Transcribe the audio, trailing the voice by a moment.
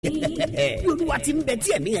bí Olúwa ti ń bẹ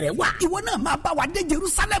tí ẹ̀mí rẹ̀ wà. ìwọ náà máa bá wa dé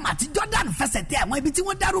Jerusalem àti Jordan fẹsẹ̀ tẹ àwọn ibi tí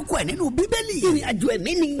wọ́n dárúkọ ẹ̀ nínú Bíbélì. ìrìn àjò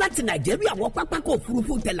ẹ̀mí ni láti Nàìjíríà wọ pápákọ̀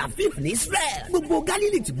òfurufú Tel Aviv ní Israel. gbogbo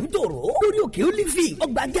Gálílì tìbútòrò lórí òkè Olifi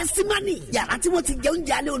ọgbà Gẹ́símánì yàrá tí wọ́n ti jẹ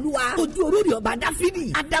oúnjẹ alẹ́ Olúwa ojú orórì ọba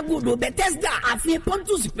Dáfídì adágúndò Bethesda àfihàn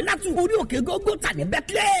Pontus Pilatu orí òkè Gógótà ní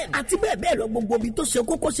Bethlehem àti bẹ́ẹ̀ bẹ́ẹ̀ lọ gbogbo ibi tó ṣe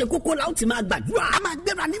kókó la ó ti máa gbàdúrà. a máa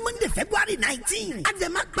gbéra ní Monday February 19 a jẹ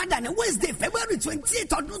máa padà ní Wednesday February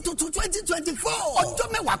 28 ọdún tuntun 2024 ọjọ́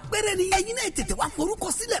mẹ́wàá péré ni ẹ̀yin náà tètè wá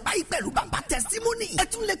forúkọ sílẹ̀ báyìí pẹ̀lú bàbá testimony ẹ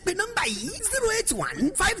tún lè pe nọ́mbà yìí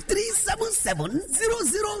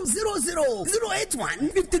 081-5377-0000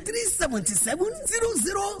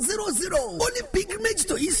 081-5377-0000 Holy pilgrimage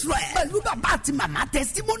to Israel pẹ̀lú bàbá àti màmá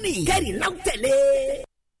testimony kẹ́rì láwùtẹ̀lé.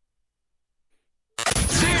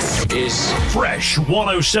 Is Fresh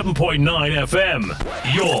 107.9 FM,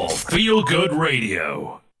 your feel good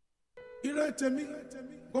radio.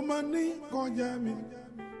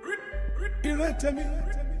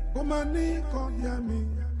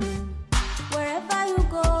 Wherever you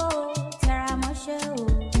go, Teramashe.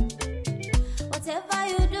 Whatever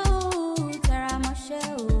you do, Teramashe.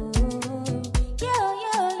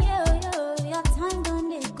 Your time done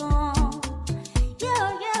they gone.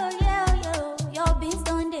 Your beats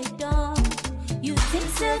done they done. You think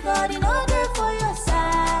say God in order for your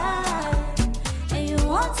side, and you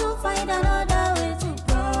want to find another way to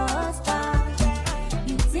prosper.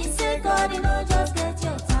 You think say God in order just get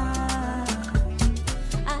your time.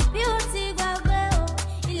 And beauty Gabriel,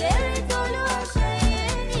 Ileri Tolu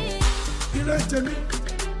Ashayeni. Iretemi,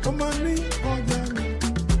 come on me, Kojani.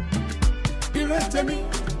 Iretemi,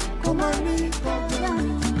 come on me, Kojani.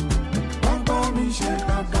 Papa Mishe,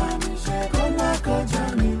 Koma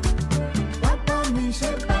Kojani. Papa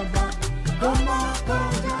Mishe, Baba, Koma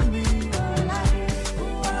Kojani.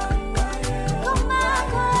 Koma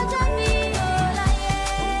Kojani,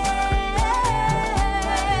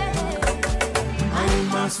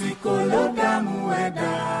 I'm a sikologa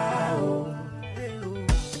mueda.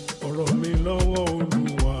 Ọ̀rọ̀ mi lọ́wọ́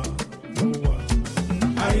Olúwa, Olúwa.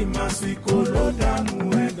 I'm a sikologa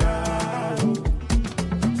mueda.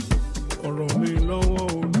 Ọ̀rọ̀ mi lọ́wọ́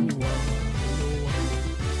Olúwa, Olúwa.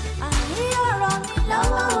 Àní ọ̀rọ̀ mi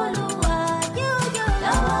lọ́wọ́ Olúwa, yóò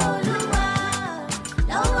lọ́wọ́ Olúwa,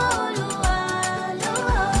 lọ́wọ́ Olúwa,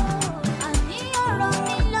 lọ́wọ́. Àní ọ̀rọ̀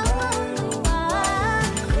mi lọ́wọ́ Olúwa,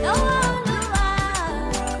 lọ́wọ́ Olúwa,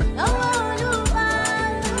 lọ́wọ́ Olúwa,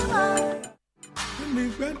 lọ́wọ́. Mi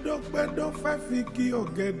gbẹ́dọ́gbẹ́dọ́ fẹ́ fi kí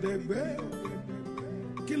ọ̀gẹ̀dẹ̀ gbẹ́.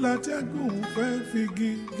 Kí látẹ́gùn fẹ́ fi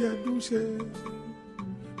gi gẹdú ṣe.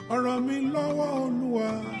 Ọ̀rọ̀ mi lọ́wọ́ Olúwa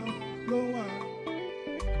ló wà.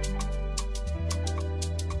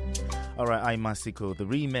 All right, I'm Masiko, the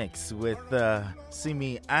remix with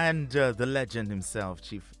Simi and the legend himself,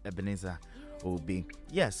 Chief Ebenezer Obi.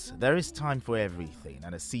 Yes, there is time for everything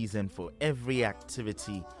and a season for every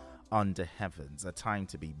activity under heavens. A time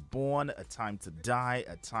to be born, a time to die,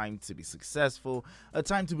 a time to be successful, a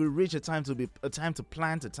time to be rich, a time to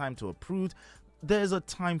plant, a time to uproot. There's a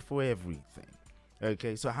time for everything.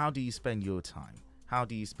 Okay, so how do you spend your time? How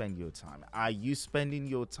do you spend your time? Are you spending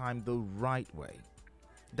your time the right way?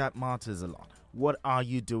 That matters a lot. What are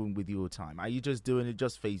you doing with your time? Are you just doing it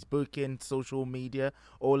just Facebooking, social media,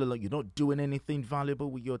 all along? You're not doing anything valuable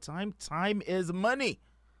with your time? Time is money.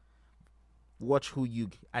 Watch who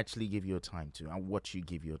you actually give your time to and what you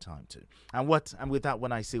give your time to. And with that,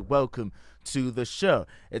 when I say welcome to the show,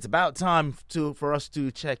 it's about time for us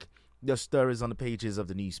to check the stories on the pages of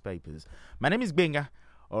the newspapers. My name is Benga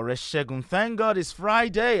Oreshegun. Thank God it's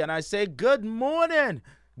Friday, and I say good morning,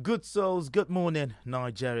 good souls. Good morning,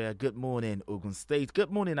 Nigeria. Good morning, Ogun State. Good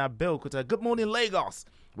morning, Abeokuta. Good morning, Lagos.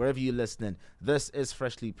 Wherever you're listening, this is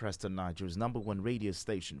Freshly Pressed on Nigeria's #1 radio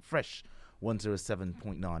station, Fresh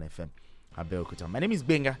 107.9 FM. Abeokuta. My name is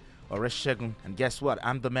Benga Oreshegun, and guess what?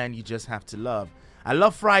 I'm the man you just have to love. I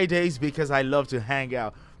love Fridays because I love to hang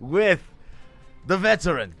out with the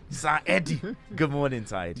veteran, Sir Eddie. Good morning,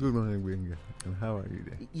 Sir Eddie. Good morning, Benga. And how are you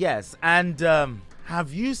there? Yes, and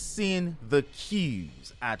have you seen the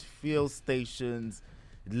queues at fuel stations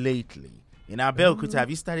lately? In Abeokuta, have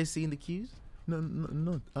you started seeing the queues? No,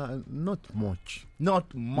 not much.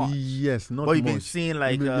 Not much. Yes, not much. But you've been seeing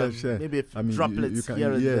like maybe droplets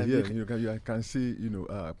here and there. You can see,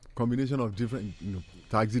 combination of different,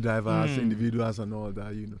 taxi drivers, individuals, and all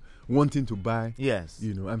that. Wanting to buy. Yes.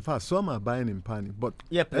 In fact, some are buying in panic, but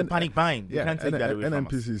panic buying. You can't take that away from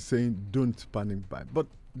us. NMPC is saying don't panic buy, but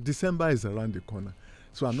December is around the corner,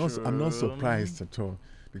 so I'm not surprised at all.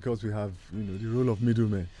 because we have, the role of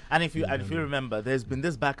middlemen. And if you remember, there's been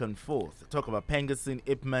this back and forth. Talk about Pengasin,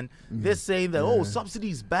 Ipman. They're saying that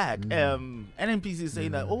subsidies back. NNPC is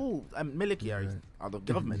saying that military out of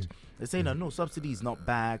government. They're saying that no, subsidy is not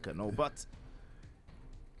back and all. But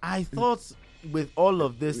I thought with all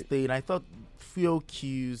of this thing, I thought fuel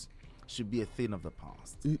queues should be a thing of the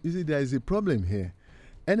past. You see, there is a problem here.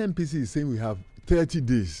 NNPC is saying we have 30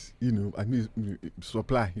 days,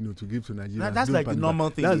 supply, to give to Nigeria. That's like the normal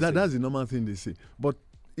thing. That's the normal thing they say. But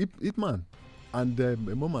Ipman and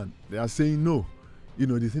Moman, they are saying no.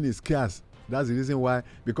 The thing is scarce. That's the reason why.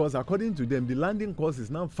 Because according to them, the landing cost is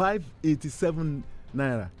now 587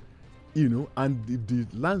 naira. And the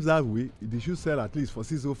lands that way, they should sell at least for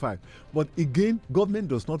 605. But again, government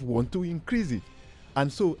does not want to increase it.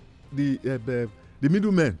 And so the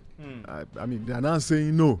middlemen, they are now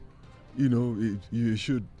saying no.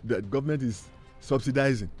 That government is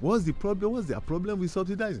subsidizing. What's the problem? What's their problem with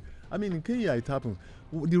subsidizing? In Kenya, it happens.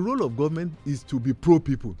 The role of government is to be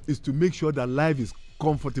pro-people, is to make sure that life is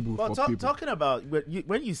comfortable for people. Talking about,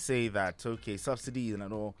 when you say that, okay, subsidies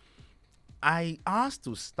and all, I asked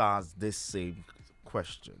to Stars this same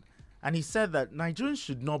question, and he said that Nigerians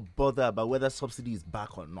should not bother about whether subsidy is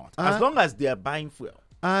back or not, as long as they are buying fuel.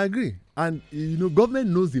 I agree. And,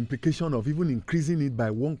 government knows the implication of even increasing it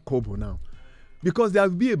by 1 kobo now. Because there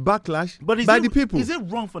will be a backlash by the people. Is it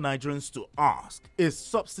wrong for Nigerians to ask, is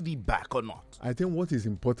subsidy back or not? I think what is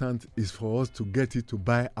important is for us to get it to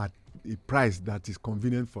buy at a price that is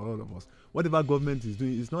convenient for all of us. Whatever government is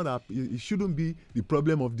doing, it shouldn't be the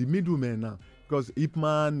problem of the middlemen now. Because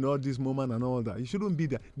Ipman, all this moment and all that, it shouldn't be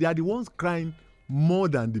there. They are the ones crying more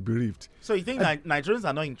than the bereaved. So you think Nigerians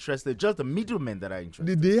are not interested, just the middlemen that are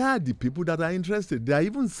interested? They are the people that are interested. They are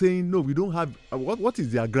even saying, no, we don't have... what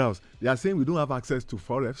is their grounds? They are saying we don't have access to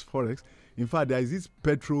Forex. In fact, there is this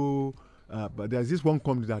but there's this one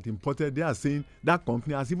company that imported. They are saying that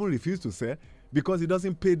company has even refused to sell because it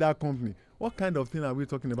doesn't pay that company. What kind of thing are we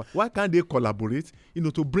talking about? Why can't they collaborate,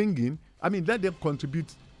 to bring in... let them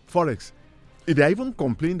contribute Forex. They are even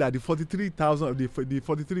complaining that the 43,000, the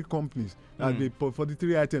 43 companies, the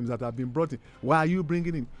 43 items that have been brought in, why are you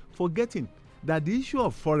bringing in? Forgetting that the issue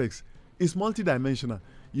of Forex is multidimensional.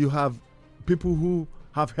 You have people who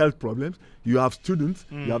have health problems, you have students,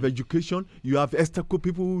 you have education, you have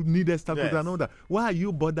people who need Estacot and all that. Why are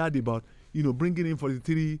you bothered about, bringing in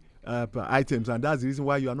 43 items, and that's the reason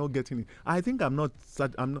why you are not getting it? I think I'm not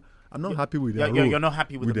happy with their role. You're not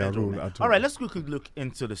happy with the role at all. All right, let's quickly look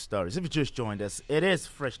into the stories. If you just joined us, it is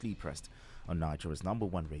freshly pressed on Nigeria's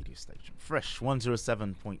 #1 radio station, Fresh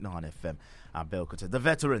 107.9 FM at Belkota. The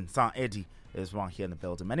veteran, Sir Eddie, is right here in the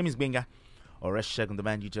building. My name is Benga, or Shegun, the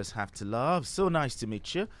man you just have to love. So nice to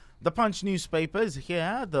meet you. The Punch newspaper is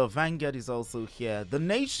here. The Vanguard is also here. The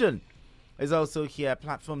Nation is also here.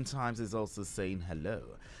 Platform Times is also saying hello.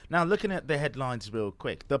 Now, looking at the headlines real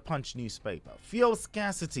quick. The Punch newspaper. Fuel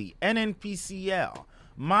scarcity. NNPCL.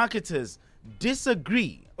 Marketers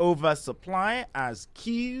disagree over supply as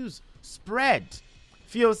queues spread.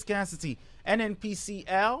 Fuel scarcity.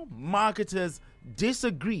 NNPCL. Marketers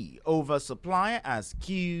disagree over supply as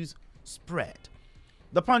queues spread.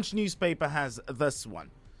 The Punch newspaper has this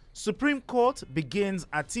one. Supreme Court begins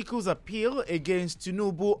Atiku's appeal against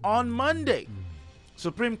Tinubu on Monday.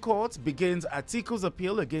 Supreme Court begins Atiku's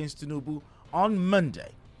appeal against Tinubu on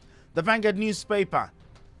Monday. The Vanguard newspaper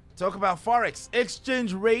talk about Forex.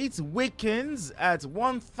 Exchange rate weakens at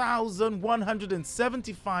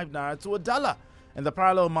 1,175 naira to $1. In the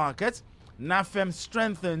parallel market, NAFEM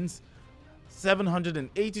strengthens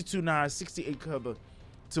 782 naira 68 kobo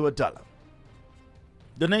to $1.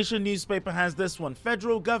 The Nation newspaper has this one.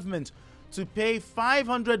 Federal government to pay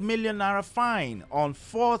 500 million naira fine on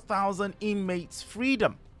 4,000 inmates'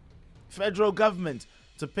 freedom. Federal government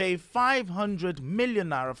to pay 500 million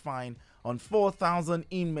naira fine on 4,000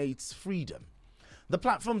 inmates' freedom. The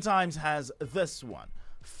Platform Times has this one.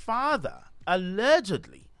 Father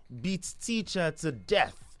allegedly beats teacher to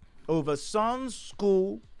death over son's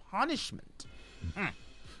school punishment.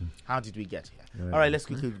 How did we get here? All right, let's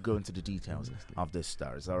quickly go into the details of this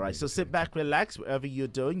stories. All right, so sit back, relax, wherever you're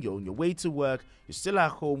doing. You're on your way to work. You're still at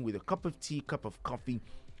home with a cup of tea, cup of coffee.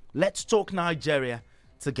 Let's talk Nigeria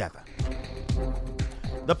together.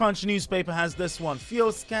 The Punch newspaper has this one.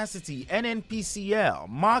 Fuel scarcity, NNPCL.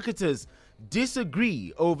 Marketers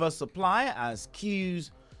disagree over supply as queues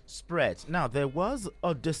spread. Now, there was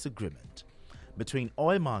a disagreement between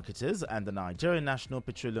oil marketers and the Nigerian National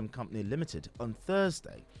Petroleum Company Limited on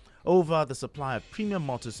Thursday over the supply of premium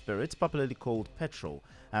motor spirits, popularly called petrol,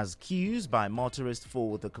 as queues by motorists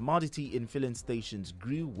for the commodity in filling stations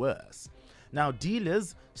grew worse. Now,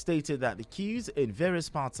 dealers stated that the queues in various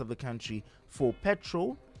parts of the country for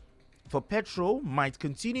petrol might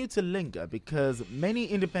continue to linger because many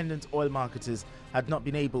independent oil marketers had not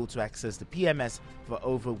been able to access the PMS for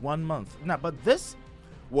over 1 month. Now, but this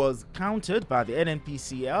was countered by the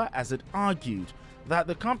NNPCL as it argued that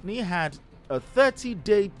the company had a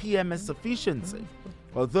 30-day PMS sufficiency,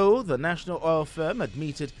 although the national oil firm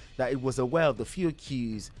admitted that it was aware of the fuel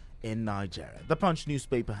queues in Nigeria. The Punch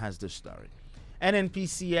newspaper has this story.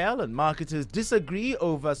 NNPCL and marketers disagree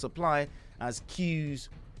over supply as queues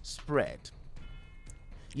spread.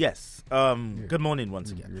 Yes. Good morning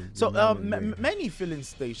once again. So many filling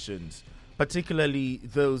stations, particularly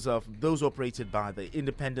those operated by the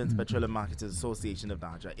Independent Petroleum Marketers Association of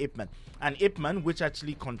Nigeria, IPMAN, and IPMAN, which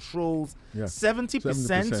actually controls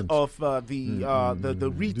 70% of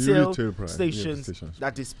the retail stations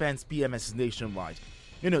that dispense PMS nationwide.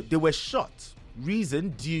 They were shut.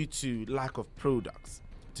 Reason due to lack of products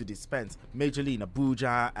to dispense, majorly in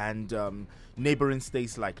Abuja and neighboring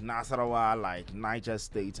states like Nasarawa, like Niger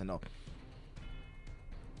State and all.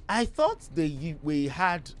 I thought the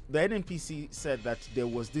NNPC said that there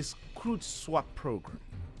was this crude swap program,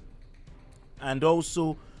 and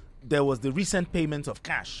also there was the recent payment of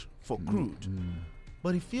cash for crude.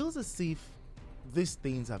 But it feels as if these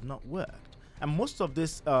things have not worked. And most of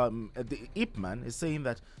this, the IPMAN is saying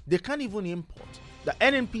that they can't even import. The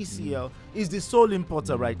NNPCL is the sole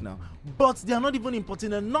importer right now, but they are not even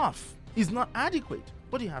importing enough. It's not adequate.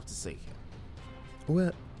 What do you have to say here?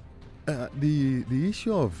 Well, the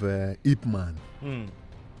issue of IPMAN, and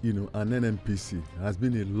NNPC has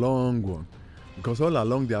been a long one, because all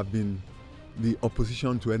along they have been the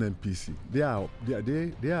opposition to NNPC. They are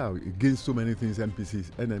against so many things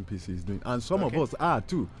NNPC is doing, and some of us are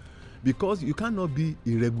too, because you cannot be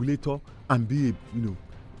a regulator and be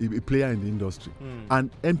a player in the industry. And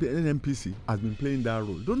NNPC has been playing that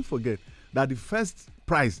role. Don't forget that the first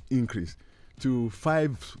price increase to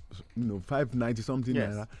 590 something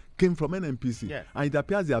naira came from NNPC, and it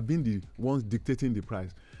appears they have been the ones dictating the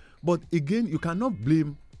price. But again, you cannot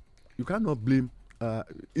blame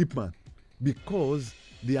IPMAN, because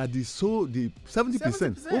they are the 70%,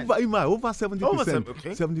 over 70%,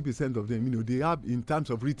 70% of them, they have in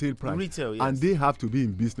terms of retail price, and they have to be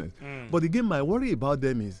in business. But again, my worry about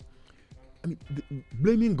them is,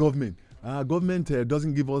 blaming government. Government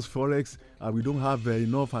doesn't give us forex, we don't have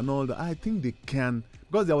enough and all that. I think they can,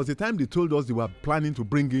 because there was a time they told us they were planning to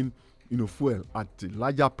bring in fuel at a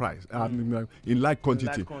larger price, in large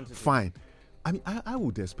quantity. Fine. I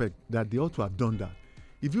would expect that they ought to have done that.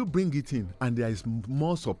 If you bring it in and there is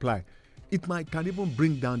more supply, it can even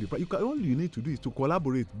bring down the price. All you need to do is to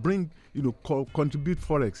collaborate, contribute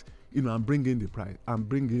forex, and bring in the price and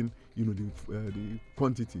bring in, the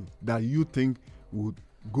quantity that you think would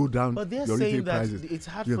go down. But they're saying that prices. It's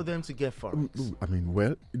hard for them to get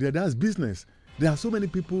forex. That's business. There are so many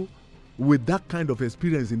people with that kind of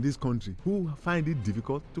experience in this country who find it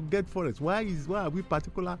difficult to get forex. Why are we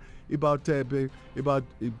particular about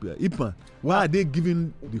IPMAN? Why are they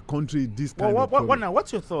giving the country this kind of problem? Now,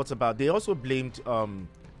 what's your thoughts about? They also blamed on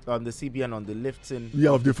the CBN on the lifting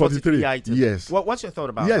of the 43 items. Yes. What's your thought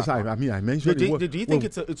about that? Yes, I mentioned it. Do you think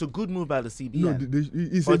it's a good move by the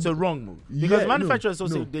CBN? Or it's a wrong move? Because manufacturers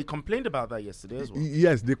also they complained about that yesterday as well.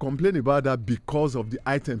 Yes, they complained about that because of the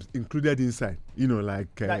items included inside.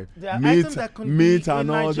 Like meat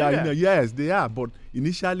and all that. Yes, they are. But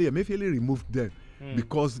initially, Emefiele removed them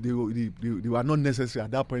because they were not necessary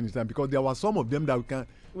at that point in time, because there were some of them that we can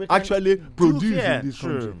actually produce in this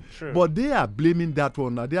country. True. But they are blaming that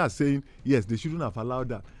one. Now they are saying, yes, they shouldn't have allowed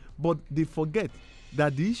that. But they forget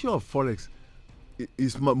that the issue of forex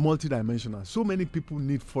is multidimensional. So many people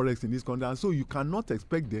need forex in this country, and so you cannot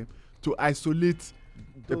expect them to isolate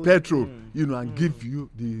the petrol, and give you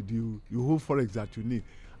the whole forex that you need.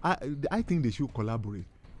 I think they should collaborate,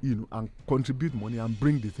 and contribute money and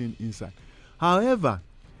bring the thing inside. However,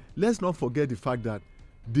 let's not forget the fact that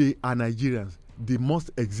they are Nigerians. They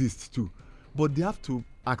must exist too, but they have to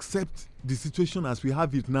accept the situation as we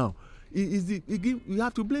have it now. We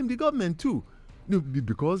have to blame the government too,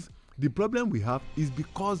 because the problem we have is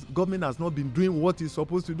because government has not been doing what it's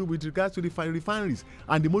supposed to do with regards to the refineries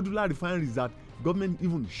and the modular refineries that government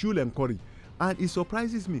even should encourage. And it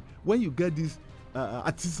surprises me when you get this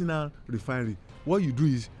artisanal refinery. What you do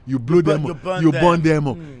is you blow them up, you burn them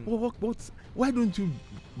up. Why don't you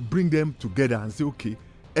bring them together and say, okay,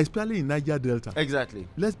 especially in Niger Delta, exactly,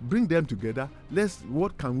 let's bring them together.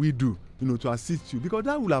 What can we do, to assist you? Because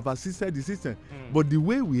that will have assisted the system. But the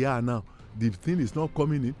way we are now, the thing is not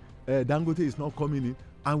coming in. Dangote is not coming in.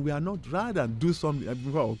 And we are not, rather than do something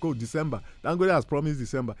before go December. Dangote has promised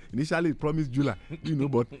December. Initially, it promised July.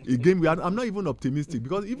 But again, I'm not even optimistic,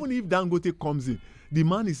 because even if Dangote comes in, the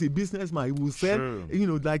man is a businessman. He will sell,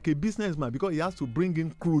 like a businessman, because he has to bring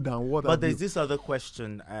in crude and water. But there's this other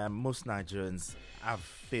question most Nigerians have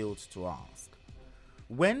failed to ask.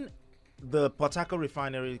 When the Port Harcourt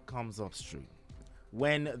refinery comes upstream,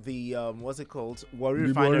 when the, Warri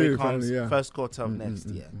refinery comes first quarter of next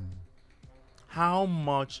year, how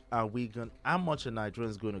much are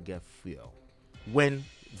Nigerians going to get fuel when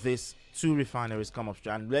these two refineries come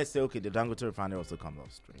upstream? And let's say, okay, the Dangote refinery also comes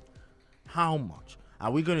upstream. How much? Are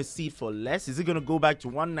we going to see it for less? Is it going to go back to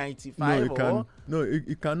 195?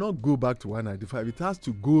 It cannot go back to 195. It has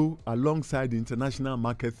to go alongside the international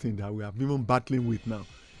market thing that we have been battling with now.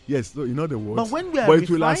 Yes, so in other words, but when we are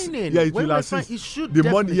refining, it will assist. It should the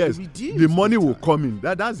money, reduce. The money will come in.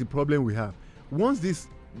 That's the problem we have. Once the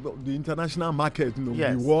international market,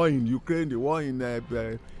 the war in Ukraine, the war in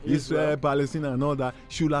Israel, Palestine, and all that,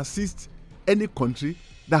 should assist any country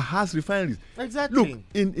that has refineries. Exactly. Look,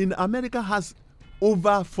 in America has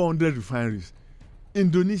over 400 refineries.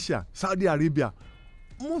 Indonesia, Saudi Arabia,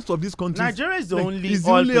 most of these countries. Nigeria is the only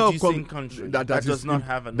oil-producing country that does not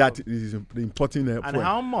have enough. That is importing and fuel.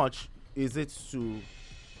 how much is it to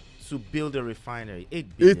build a refinery?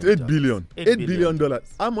 $8 billion. $8 billion.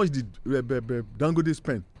 How much did Dangote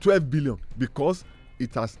spend? $12 billion, because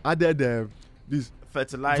it has added these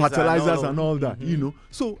fertilizers and all that.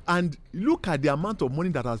 So, and look at the amount of money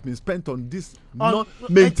that has been spent on this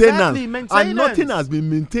maintenance, and nothing has been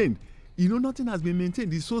maintained. Nothing has been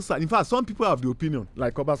maintained. It's so sad. In fact, some people have the opinion,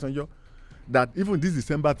 like Obasanjo, that even this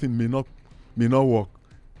December thing may not work,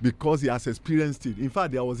 because he has experienced it. In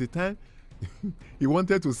fact, there was a time he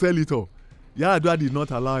wanted to sell it all. Yar'Adua did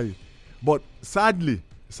not allow it. But sadly,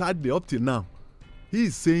 up till now, he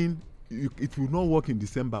is saying it will not work in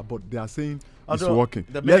December, but they are saying it's working.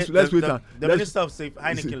 Let's wait. The Minister of Safe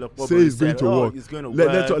Heineken say it's going to work. It's going to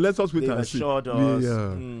work. Let us wait and see.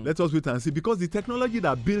 Let us wait and see, because the technology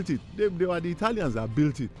that built it, they were the Italians that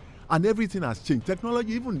built it, and everything has changed.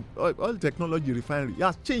 Technology, even oil technology refinery,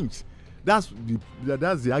 has changed. That's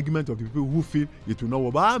the argument of the people who feel it will not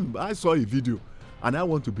work. But I saw a video, and I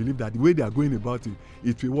want to believe that the way they are going about it,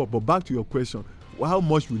 it will work. But back to your question, how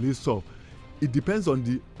much will it solve? It depends on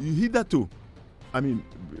the hitherto. I mean,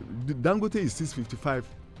 Dangote is 655,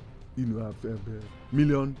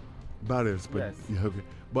 million barrels. But,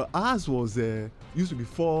 but ours was used to be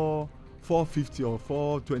 450 or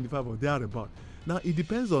 425 or thereabout. Now it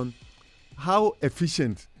depends on how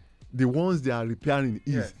efficient the ones they are repairing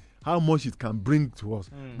is. Yes. How much it can bring to us.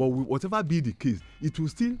 But whatever be the case, it will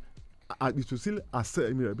still help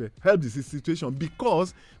the situation,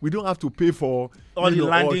 because we don't have to pay for all the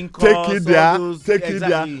landing costs, take it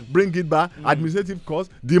there, bring it back, administrative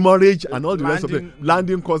costs, demurrage, and all the rest of it,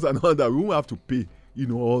 landing costs and all that. We won't have to pay,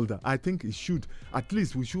 all that. I think we should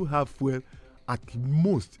have fuel at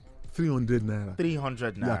most 300 naira.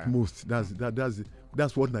 300 naira. At most.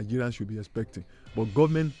 That's what Nigerians should be expecting. But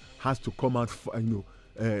government has to come out,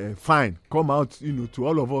 come out, to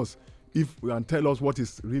all of us, and tell us what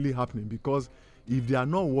is really happening, because if they are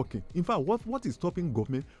not working, in fact, what is stopping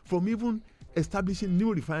government from even establishing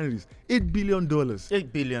new refineries? $8 billion.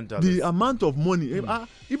 $8 billion. The amount of money,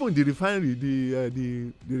 even the refinery,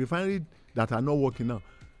 the refinery that are not working now,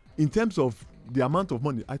 in terms of the amount of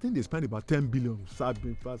money, I think they spend about 10 billion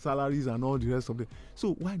salaries and all the rest of it.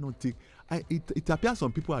 So why not take? It appears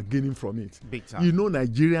some people are gaining from it. Big time.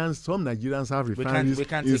 Some Nigerians have refineries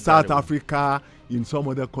in South Africa, in some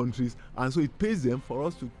other countries, and so it pays them for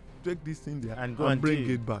us to take this thing there and bring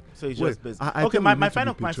it back. So it's just business. Okay, my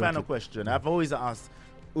final question. I've always asked.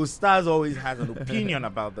 Ustaz always has an opinion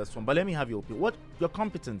about this one, but let me have your opinion. What your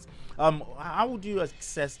competence? How would you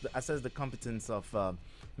assess the competence of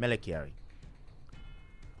Mele Kyari?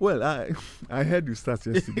 Well, I heard you start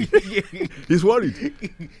yesterday. He's worried.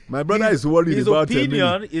 My brother is worried about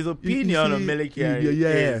his opinion on Mele Kyari.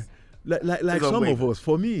 Yeah. Like some of us,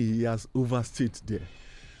 for me, he has overstayed there.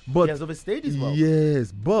 But he has overstayed as well.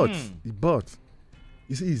 Yes, but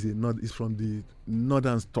you see, he's from the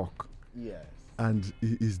northern stock. Yes. And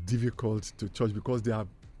it's difficult to judge, because they have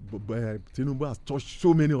Tinubu has touched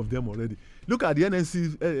so many of them already. Look at the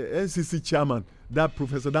NCC chairman, that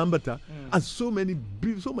Professor Dambata, and so many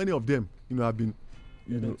of them, have been,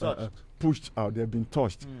 pushed out. They've been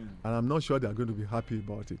touched, and I'm not sure they're going to be happy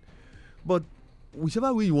about it. But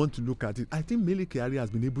whichever way you want to look at it, I think Mele Kyari has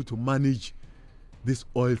been able to manage this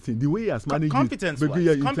oil thing the way he has managed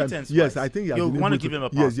competence. Yes, I think you want to give him a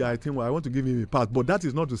pass. Yes, I think I want to give him a pass. But that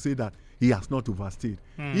is not to say that he has not overstayed.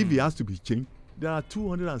 If he has to be changed, there are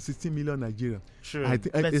 260 million Nigerians. Sure. I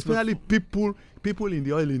think, especially people in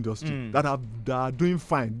the oil industry that are doing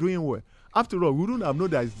fine, doing well. After all, we wouldn't have known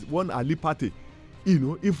there is one Ali Pate,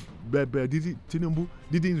 if Tinubu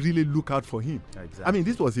didn't really look out for him. Exactly. I mean,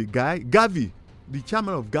 this was a guy, Gavi, the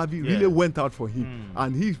chairman of Gavi, really went out for him,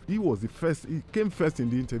 and he was the first. He came first in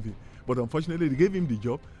the interview, but unfortunately, they gave him the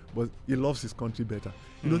job. But he loves his country better.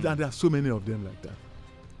 And there are so many of them like that.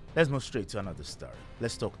 Let's move straight to another story.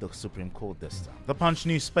 Let's talk the Supreme Court this time. The Punch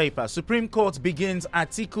newspaper. Supreme Court begins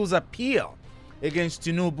Atiku's appeal against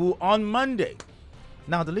Tinubu on Monday.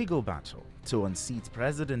 Now, the legal battle to unseat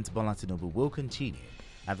President Bola Tinubu will continue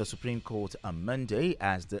at the Supreme Court on Monday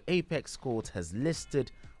as the Apex Court has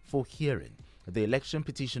listed for hearing the election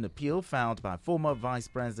petition appeal filed by former Vice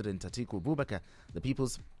President Atiku Abubakar, the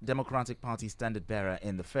People's Democratic Party standard bearer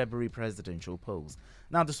in the February presidential polls.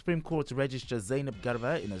 Now, the Supreme Court Registrar Zainab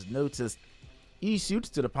Garba, in a notice issued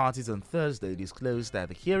to the parties on Thursday, disclosed that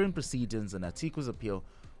the hearing proceedings on Atiku's appeal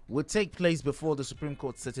would take place before the Supreme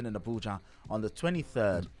Court sitting in Abuja on the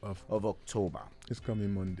 23rd of October. It's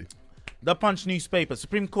coming Monday. The Punch newspaper.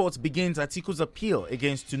 Supreme Court begins Atiku's appeal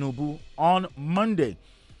against Tinubu on Monday.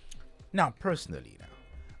 Now, personally,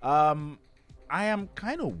 I am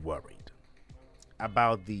kind of worried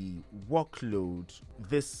about the workload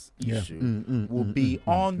this issue will be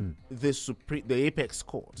on the Apex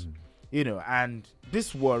Court. And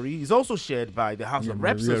this worry is also shared by the House of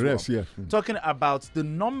Reps as well. Talking about the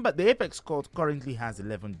number, the Apex Court currently has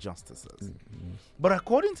 11 justices. But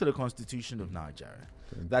according to the Constitution of Nigeria,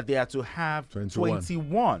 that they are to have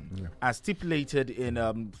 21 as stipulated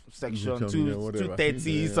in section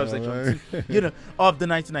 230, subsection 2, of the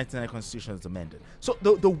 1999 Constitution as amended. So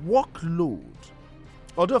the workload,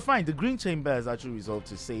 although fine, the Green Chamber has actually resolved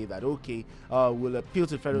to say that, we'll appeal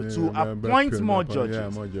to federal to appoint more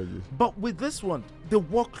judges. But with this one, the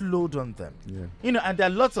workload on them, and there are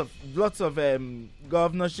lots of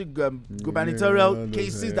governorship, gubernatorial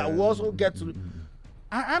cases that will also get to.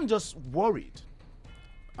 I'm just worried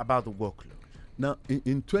about the workload. Now,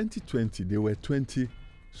 in 2020, there were 20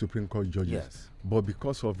 Supreme Court judges. Yes. But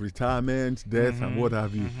because of retirement, death, and what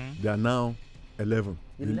have you, they are now 11.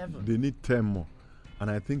 They need 10 more. And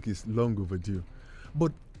I think it's long overdue.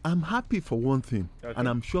 But I'm happy for one thing, and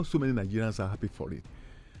I'm sure so many Nigerians are happy for it.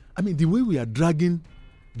 I mean, the way we are dragging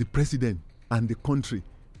the president and the country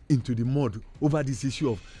into the mud over this issue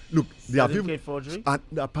of, look, they have even, forgery?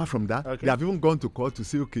 apart from that, they have even gone to court to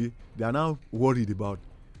say, they are now worried about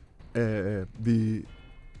the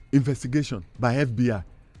investigation by FBI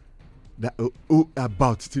that,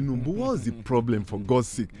 about Tinubu. What's the problem, for God's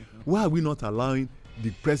sake? Why are we not allowing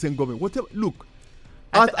the present government? Whatever. Look,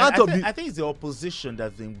 I think it's the opposition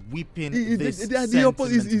that's been whipping this. It's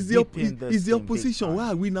the opposition. Why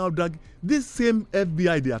are we now dragging this same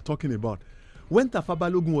FBI they are talking about? When Tafa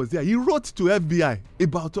Balogun was there, he wrote to FBI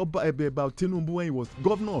about Tinubu when he was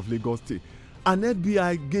governor of Lagos State, and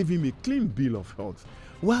FBI gave him a clean bill of health.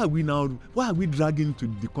 Why are we dragging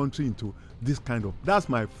the country into this kind of? That's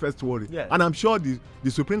my first worry. Yeah. And I'm sure the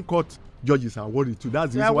Supreme Court judges are worried too.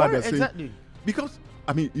 That's the reason why they're saying. Exactly. Because,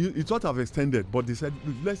 I mean, it sort of extended, but they said,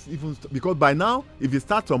 let's even, because by now, if it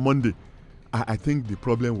starts on Monday, I think the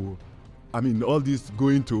problem will, all this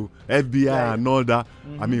going to FBI and all that,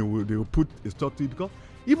 they will put a stop to it, because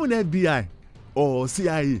even FBI or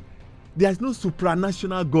CIA, there's no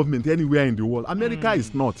supranational government anywhere in the world. America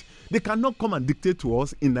is not. They cannot come and dictate to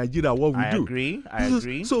us in Nigeria what we do. I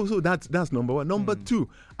agree. So that's number one. Number two,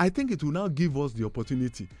 I think it will now give us the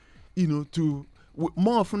opportunity, to,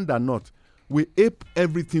 more often than not, we ape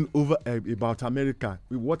everything over about America.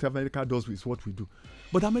 What America does is what we do.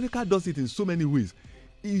 But America does it in so many ways.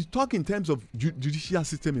 You talk in terms of judicial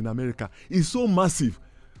system in America. It's so massive.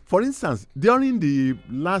 For instance, during the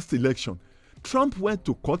last election, Trump went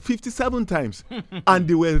to court 57 times and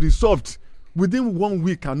they were resolved within 1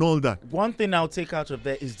 week and all that. One thing I'll take out of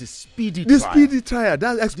there is the speedy trial. The speedy trial.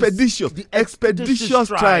 That's expeditious. The expeditious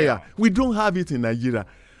trial. We don't have it in Nigeria.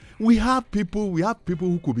 We have people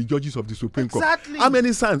who could be judges of the Supreme Court. How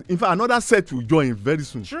many times? In fact, another set will join very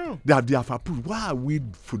soon. True. That they have approved. Why are we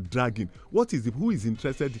for dragging? Who is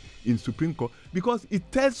interested in Supreme Court? Because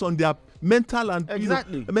it tells on their mental and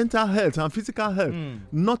mental health and physical health.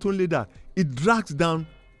 Not only that, it drags down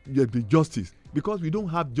the justice. Because we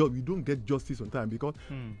don't get justice on time, because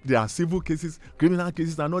there are civil cases, criminal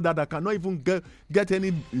cases, and all that cannot even get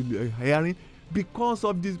any hearing because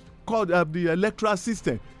of the electoral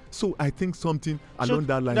system. So I think something along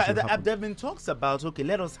that line should happen. There have been talks about,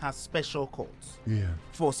 let us have special courts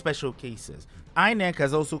for special cases. INEC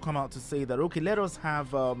has also come out to say that, let us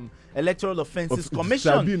have Electoral Offences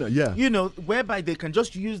Commission, whereby they can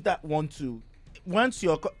just use that one to once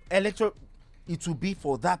your electoral, it will be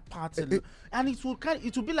for that party, and it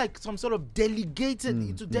will be like some sort of delegated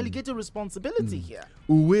responsibility here.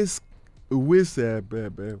 Uwais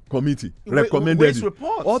committee recommended it.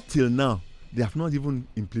 Report. Up till now, they have not even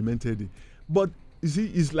implemented it. But you see,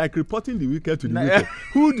 it's like reporting the wicked to the wicked.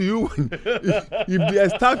 Who do you want? If they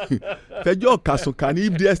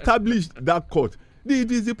establish that court,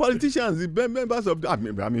 it is the politicians, the members of the,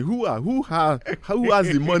 who has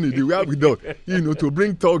the money, the wherewithal, to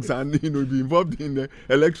bring thugs and be involved in the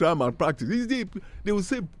electoral malpractice. They will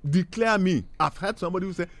say, declare me. I've heard somebody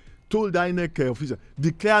who told the INEC official,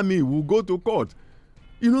 declare me, we'll go to court.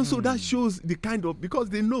 So that shows the kind of, because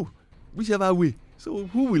they know whichever way. So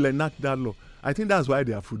who will enact that law? I think that's why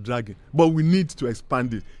they are foot dragging. But we need to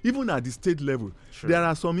expand it. Even at the state level, there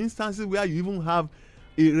are some instances where you even have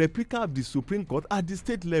a replica of the Supreme Court at the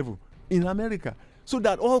state level in America, so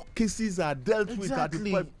that all cases are dealt with at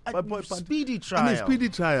the speedy trial. And a speedy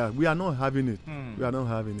trial. We are not having it. We are not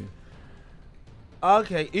having it.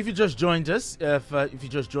 Okay, if you just joined us,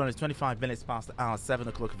 25 minutes past the hour, 7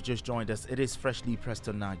 o'clock. If you just joined us, it is Freshly Pressed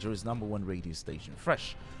on Nigeria's #1 radio station,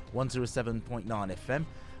 Fresh 107.9 FM.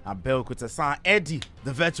 And Belkuta Sir Eddie,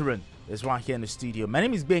 the veteran, is right here in the studio. My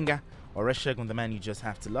name is Benga, or Reshegun, the man you just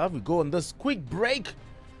have to love. We go on this quick break,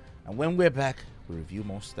 and when we're back, we review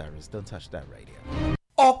more stories. Don't touch that radio.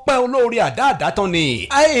 ọpẹ́ olórí àdáàdá tán ni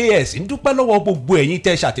IAS ń dúpẹ́ lọ́wọ́ gbogbo ẹ̀yin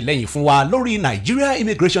tẹ́ ṣàtìlẹ́yìn fún wa lórí Nigeria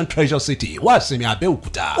Immigration Treasure City wá sinmi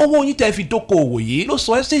Abẹ́òkúta. owó yín tẹ́ fi dókòwò yìí ló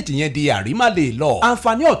sọ ẹ́sẹ̀tì yẹn di àrímálè lọ.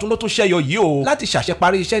 àǹfààní ọ̀tún ló tún ṣẹyọ yìí o láti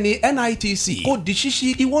ṣàṣeparí iṣẹ́ ní NITC kó di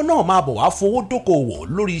ṣíṣí ìwọ náà máa bọ̀ wá fowó dókòwò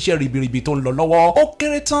lórí iṣẹ́ ribiribi tó ń lọ lọ́wọ́. ó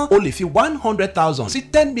kéré tán o lè fi 100,000 sí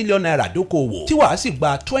 10 million naira dókòwò tí wàá sì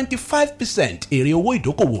gba 25% èrè owó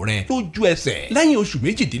ìdókòwò rẹ lójú ẹsẹ̀. lẹ́yìn oṣù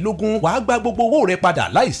méjìdínlógún wàá gba gbogbo owó rẹ padà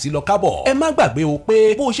láìsí lọ kábọ̀. ẹ má gbàgbé o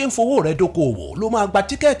pé bó o ṣe ń fowó rẹ dókòwò ló máa gba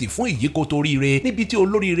tíkẹ́ẹ̀tì fún ìyíkoto oríire níbi tí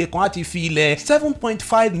olóríire kan á ti fi ilẹ̀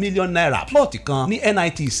 7.5 million naira plọ̀tì kan ní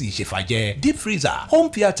NITC ṣèfàjẹ́ deep freezer home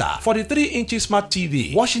theatre 43 inches smart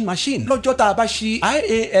TV washing machine lọ́jọ́ tá a bá ṣí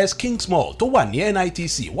IAS Kings Mall tó wà ní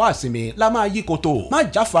NITC wá sinmi la máa yíkoto. má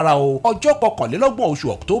jáfara o ọjọ́ 21 oṣù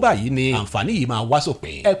October yìí ni àǹfààní yìí máa wá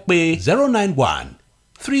sópin. ẹ pè 091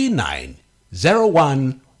 39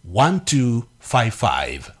 01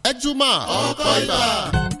 1255. Ejuma ọkọ ibà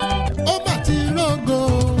ó bá ti rògo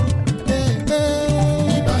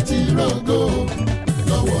ibà ti rògo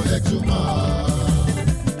lọ́wọ́ Ejuma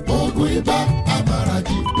oògùn ibà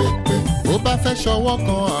abàràjì pépé ó bá fẹ́ ṣọwọ́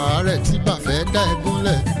kan àárẹ̀ tí bá fẹ́ dá ẹ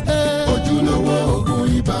gúnlẹ̀ ojúlówó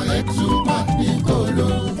oògùn ibà Ejuma ní kòló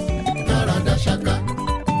dáradá ṣáká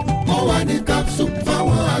ó wà ní capsule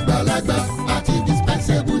fáwọn àgbàlagbà àti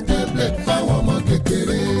dispensable tablet fáwọn ọmọ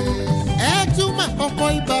kékeré. Ejuma ọkọ̀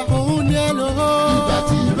ibà òun ni ẹ lò ó. Ibà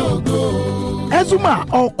ti rògo. Ejuma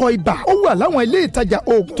ọkọ̀ ibà ó wà láwọn ilé ìtajà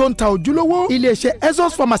oògùn tó ń ta ojúlówó. Iléeṣẹ́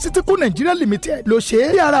Ezos Pharmaceutical Nigeria Limited ló ṣe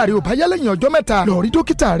é. Bí ara rẹ̀ ò bá yá lẹ́yìn ọjọ́ mẹ́ta lọ rí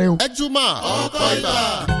dókítà rẹ o. Ejuma ọkọ̀ ibà.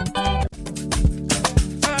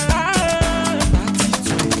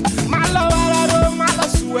 Má lọ wàrà ló má lọ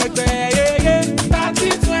sùn ẹgbẹ́ yeye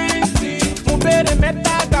 30-20 mo béèrè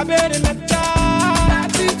mẹ́ta gbà béèrè mẹ́ta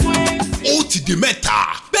 30-20. ó ti di mẹ́ta.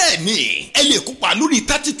 bẹ́ẹ̀ ni ẹ lè kópa lórí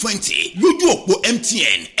 30-20 lójú òpó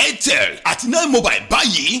MTN Airtel àti 9mobile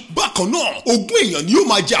báyìí. bákan náà ogún èèyàn ni yóò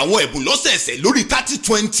máa jẹ àwọn ẹ̀bùn lọ́sẹ̀ẹ̀sẹ̀ lórí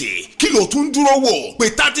 30-20. kí ló tún dúró wò pé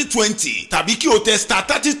 30-20 tàbí kí o tẹ star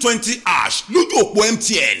 30-20 hash lójú òpó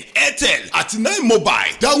MTN Airtel àti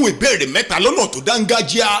 9mobile dáhùn ìbéèrè mẹ́ta lọ́nà tó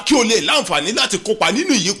dáńgájíá kí o lè láǹfààní láti kópa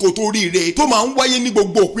nínú ìyíkoto oríire tó máa ń wáyé ní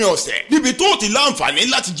gbogbo òpin ọ̀sẹ̀ níbi tó ti láǹfààní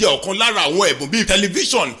láti jẹ ọ̀kan lára àwọn ẹ̀bùn bíi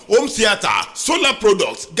tẹlifíṣọ̀n home theatre solar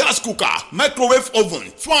products gas cooker microwave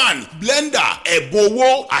oven fan blender ẹ̀bùn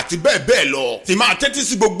owó àti bẹ́ẹ̀ bẹ́ẹ̀ lọ. tí máa tẹ́tí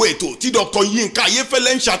sí gbogbo ètò tí Dr. Yinka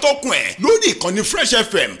Ayéfẹ́lẹ́ ń ṣàtọ́kùn ẹ̀ lórí ìkànnì Fresh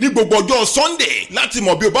FM ní gbogbo ọjọ́ Sunday láti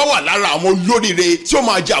mọ̀ bí o bá wà lára àwọn olóríire tí ó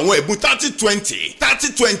máa jẹ àwọn ẹ̀bùn 30-20.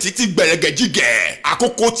 30-20 ti gbẹ̀rẹ̀gẹ̀ jígẹ̀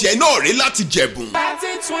àkókò tiẹ̀ náà rí láti jẹ̀bùn.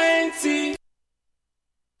 30-20.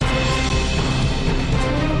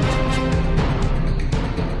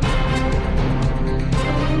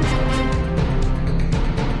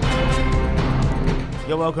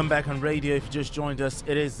 You're welcome back on radio. If you just joined us,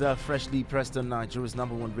 it is Freshly Pressed on Nigeria's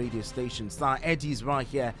 #1 radio station. Star Eddie's right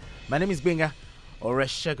here. My name is Binga, or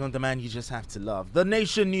Reshegun, the man you just have to love. The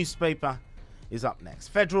Nation newspaper is up next.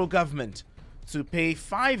 Federal government to pay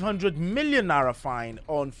 500 million naira fine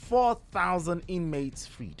on 4,000 inmates'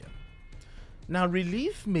 freedom. Now,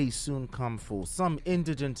 relief may soon come for some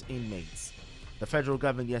indigent inmates. The federal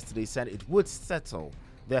government yesterday said it would settle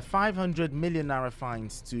their 500 million naira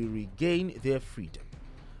fines to regain their freedom.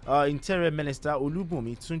 Interior Minister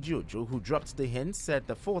Olubunmi Tunji-Ojo, who dropped the hint, said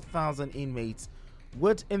the 4,000 inmates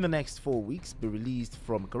would, in the next 4 weeks, be released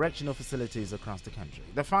from correctional facilities across the country.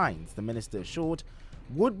 The fines, the minister assured,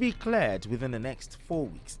 would be cleared within the next 4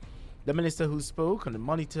 weeks. The minister, who spoke on a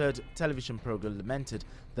monitored television program, lamented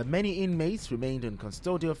that many inmates remained in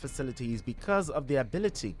custodial facilities because of their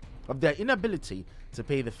inability to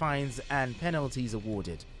pay the fines and penalties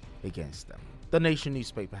awarded against them. The Nation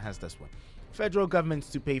newspaper has this one. Federal government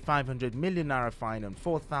to pay 500 million naira fine on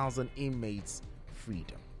 4,000 inmates'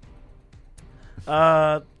 freedom.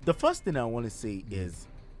 The first thing I want to say is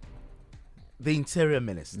the Interior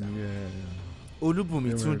Minister,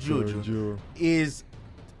 Olubunmi Tunji-Ojo, is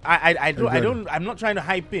I'm not trying to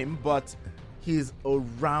hype him, but he's a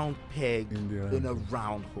round peg in a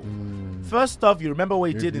round hole. First off, you remember what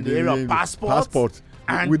he did in the area of passports?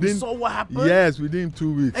 And we saw what happened? Yes, within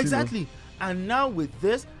 2 weeks. Exactly. And now with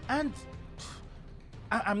this, and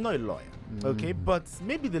I'm not a lawyer, okay? But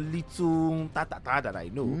maybe the little ta-ta-ta that I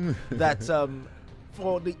know, that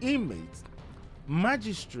for the inmates,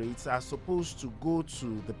 magistrates are supposed to go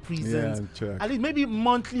to the prisons at least maybe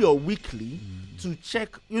monthly or weekly to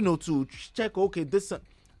check, okay, this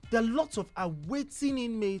there are lots of awaiting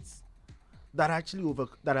inmates that actually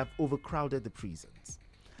have overcrowded the prisons.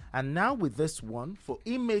 And now with this one, for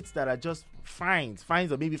inmates that are just fines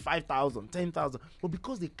of maybe 5,000, 10,000, but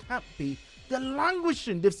because they can't pay, they're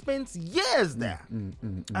languishing. They've spent years there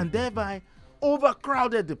and thereby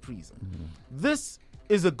overcrowded the prison. This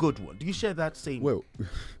is a good one. Do you share that same? Well,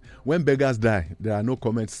 when beggars die, there are no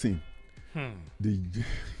comments seen.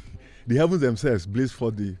 The heavens themselves blaze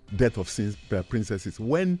for the death of princesses.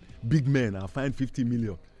 When big men are fined 50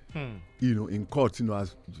 million, in court,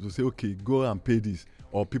 as to say, okay, go and pay this,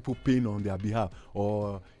 or people paying on their behalf,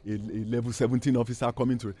 or a level 17 officer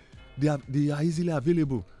coming to it, they are easily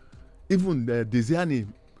available. Even the Desiani,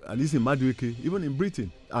 at least in Madueke, even in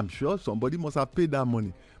Britain, I'm sure somebody must have paid that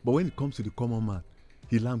money. But when it comes to the common man,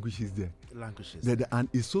 he languishes there. And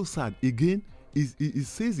it's so sad. Again, it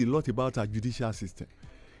says a lot about our judicial system.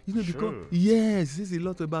 Because it says a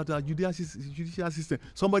lot about our judicial system.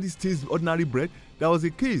 Somebody steals ordinary bread. There was a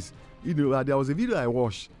case, there was a video I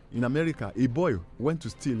watched in America. A boy went to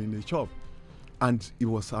steal in a shop, and he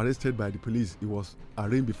was arrested by the police. He was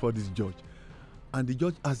arraigned before this judge, and the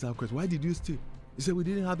judge asked that question: "Why did you steal?" He said, "We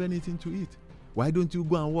didn't have anything to eat." "Why don't you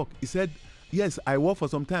go and work?" He said, "Yes, I work for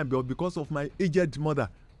some time, but because of my aged mother,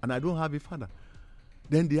 and I don't have a father."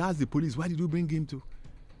 Then they asked the police, "Why did you bring him to?"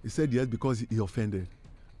 He said, "Yes, because he offended."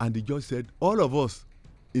 And the judge said, "All of us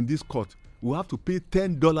in this court will have to pay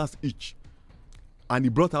 $10 each." And he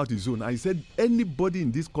brought out his own. And he said, anybody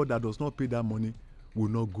in this court that does not pay that money will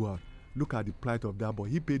not go out. Look at the plight of that boy.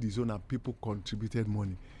 He paid his own and people contributed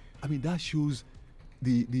money. I mean, that shows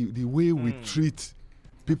the way we treat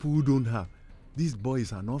people who don't have. This boy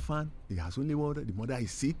is an orphan. He has only one mother. The mother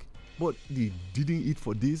is sick. But he didn't eat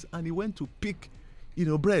for this. And he went to pick,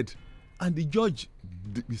 bread. And the judge,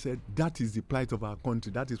 he said, that is the plight of our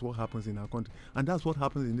country. That is what happens in our country. And that's what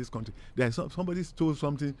happens in this country. There's somebody stole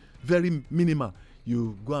something very minimal.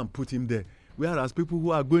 You go and put him there. Whereas people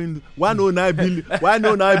who are going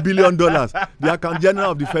 $109 billion, the account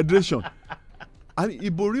general of the federation. I mean,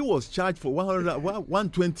 Ibori was charged for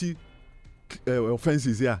 120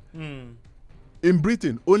 offenses here. In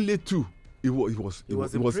Britain, only 2. He was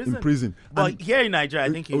in prison. But here in Nigeria, I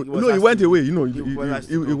think he went away. He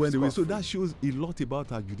went away. So that shows a lot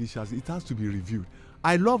about our judiciary. It has to be reviewed.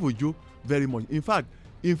 I love Ojo very much. In fact,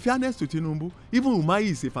 in fairness to Tinubu, even Umahi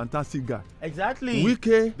is a fantastic guy. Exactly.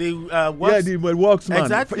 Wike, the worksman.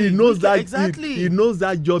 Exactly. He knows that. Exactly. He knows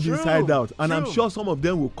that job inside out, and I'm sure some of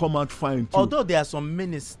them will come out fine too. Although there are some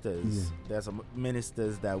ministers,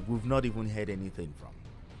 that we've not even heard anything from.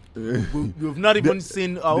 We've not even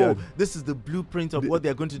seen. This is the blueprint of what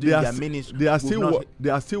they're going to do in their ministry. They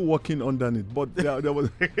are still working underneath, but they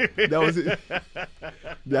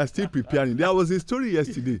are still preparing. There was a story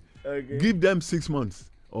yesterday. Okay. Give them 6 months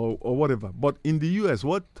or whatever. But in the US,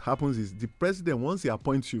 what happens is the president, once he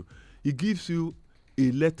appoints you, he gives you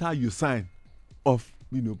a letter you sign of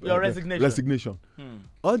your resignation.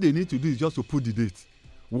 All they need to do is just to put the date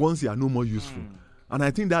once you are no more useful. And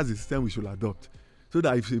I think that's the system we should adopt. So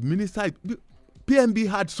that if a minister, PMB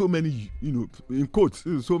had so many, in quotes,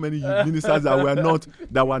 so many ministers that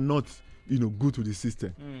were not, good to the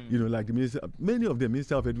system. Like the minister, many of them,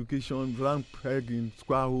 Minister of Education, ran peg in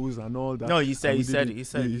square holes and all that. No, he said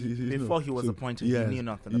before he was appointed, he knew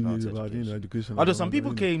nothing about education. Although some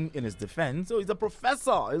people came in his defense, he's a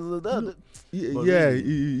professor. He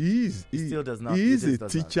is. He still does not. He is a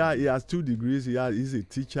teacher. He has 2 degrees. He's a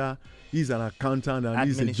teacher. He's an accountant and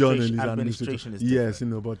he's a journalist. Administration is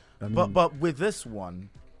different. But with this one,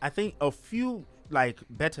 I think a few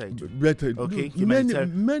better. Okay, many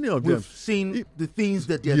of them. We've seen the things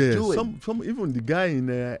that they're doing. Some even the guy in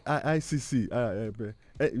ICC,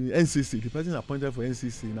 NCC, the person appointed for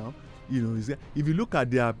NCC now. If you look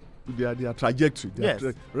at their trajectory,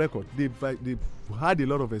 their record, they've had a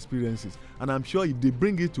lot of experiences, and I'm sure if they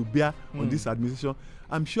bring it to bear on this administration,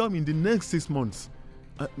 I'm sure in the next 6 months,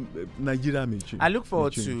 Nigeria may change. I look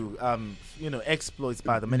forward to exploits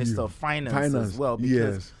by the Minister of Finance as well,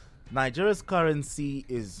 because Nigeria's currency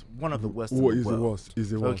is one of the worst in the world.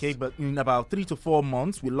 Is the worst. Okay, but in about 3 to 4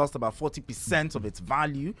 months, we lost about 40% of its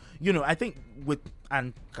value. I think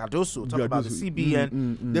and Cardoso talked about the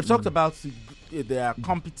CBN. They've talked about their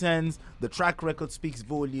competence. The track record speaks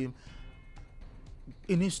volume.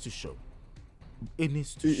 It needs to show. It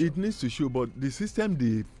needs to show, but the system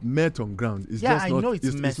they met on ground is just not.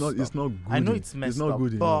 It's not good. I know it's messed up.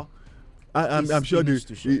 Good enough. I'm sure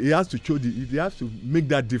he has to show he has to make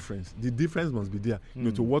that difference. The difference must be there,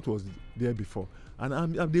 to what was there before,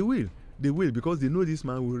 and they will because they know this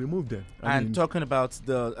man will remove them. Talking about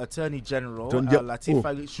the Attorney General,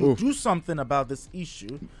 Latif should do something about this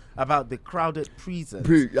issue about the crowded prisons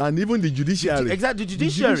and even the judiciary. The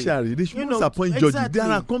judiciary. They should appoint judges. There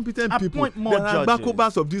are competent people. More there are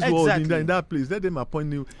backobers of this world in that place. Let them appoint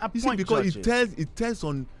new. Because it tells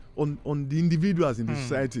on the individuals in the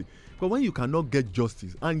society. But when you cannot get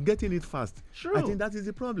justice and getting it fast, I think that is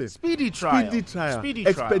the problem. Speedy trial.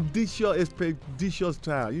 Expeditious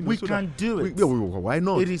trial. We can do it. Why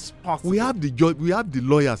not? It is possible. We have the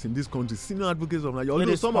lawyers in this country, senior advocates of Nigeria.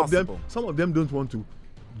 Although some of them don't want to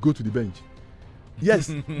go to the bench.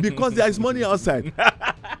 Yes, because there is money outside.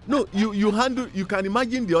 No, you can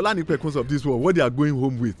imagine the Olani Pekons of this world, what they are going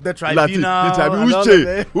home with. The tribunal.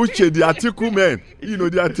 Uche, the article men.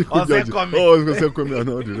 The article judges. And all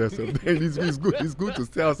the rest of them. It's good to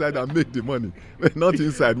stay outside and make the money. But not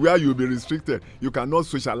inside, where you'll be restricted. You cannot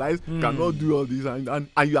socialize, cannot do all this, and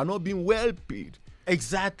you are not being well paid.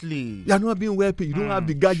 Exactly. You are not being well paid. You don't have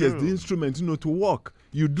the gadgets, the instruments, to work.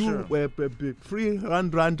 You do free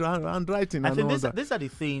handwriting. I think these are the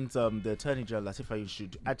things the Attorney General Latif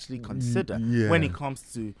should actually consider when it comes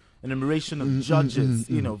to enumeration of judges.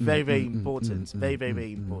 Very, very important. Very, very,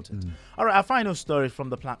 very important. All right, our final story from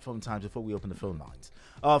the Platform Times before we open the phone lines.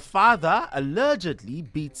 A father allegedly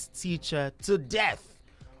beats teacher to death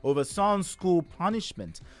over son's school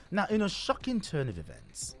punishment. Now, in a shocking turn of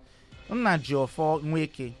events,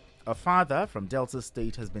 a father from Delta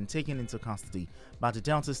State has been taken into custody by the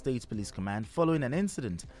Delta State Police Command following an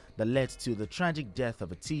incident that led to the tragic death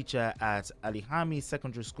of a teacher at Alihami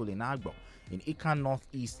Secondary School in Agbo, in Ikan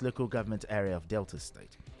Northeast local government area of Delta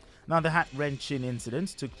State. Now, the heart-wrenching incident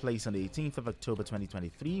took place on the 18th of October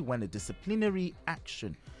 2023 when a disciplinary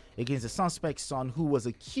action against the suspect's son, who was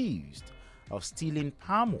accused of stealing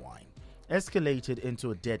palm wine, escalated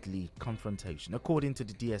into a deadly confrontation, according to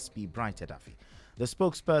the DSP Bright Edafi. The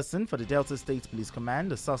spokesperson for the Delta State Police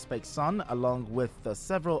Command, the suspect's son, along with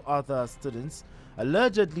several other students,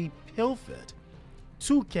 allegedly pilfered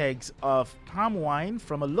 2 kegs of palm wine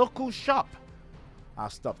from a local shop. I'll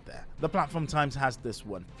stop there. The Platform Times has this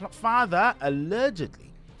one. Father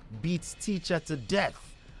allegedly beats teacher to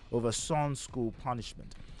death over son's school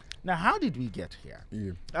punishment. Now, how did we get here?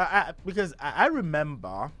 Because I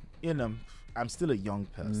remember, I'm still a young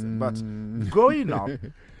person, but growing up,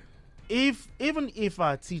 even if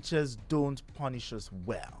our teachers don't punish us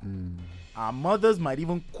well, our mothers might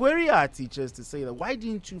even query our teachers to say that, why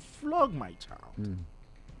didn't you flog my child?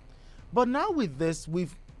 But now with this,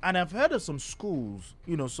 I've heard of some schools,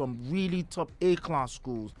 some really top A-class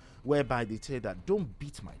schools, whereby they say that, don't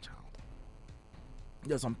beat my child.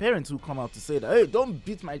 There's some parents who come out to say that, hey, don't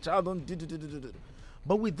beat my child, don't do.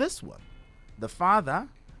 But with this one, the father,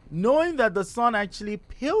 knowing that the son actually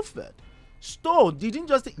pilfered, stole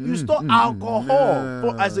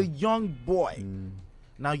alcohol as a young boy.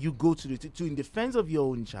 Now you go to in defense of your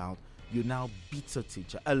own child, you now beat a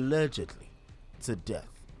teacher allegedly to death.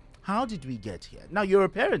 How did we get here? Now you're a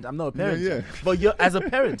parent. I'm not a parent, but as a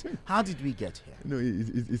parent, how did we get here?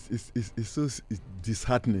 It's so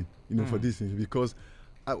disheartening, for this thing, because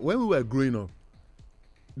when we were growing up,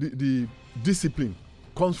 the discipline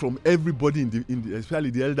comes from everybody in the especially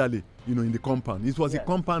the elderly, in the compound. It was a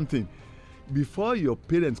compound thing. before your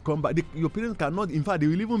parents come back, your parents cannot. In fact, they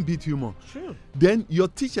will even beat you more. Sure. Then your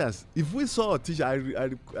teachers. If we saw a teacher,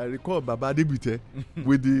 I recall Baba Debute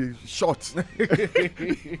with the shot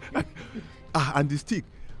and the stick.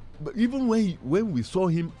 But even when we saw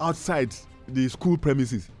him outside the school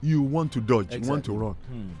premises, you want to dodge, you want to run,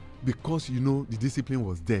 because you know the discipline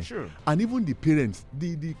was there. Sure. And even the parents,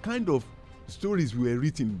 the kind of stories we were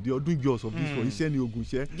written, the Odun Jos of this one, Iṣẹ́ ni Ogun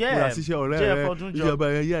Iṣẹ́, yes,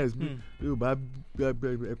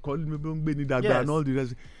 and all the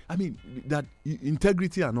rest. I mean, that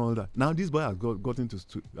integrity and all that. Now this boy has gotten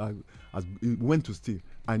to went to steal,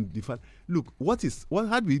 and the fact, look, how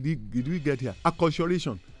did we get here?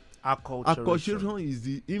 Acculturation. Acculturation is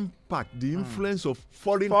the impact, the influence of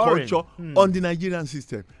foreign culture on the Nigerian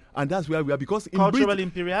system. And that's where we are, because cultural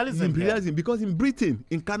imperialism. Because in Britain,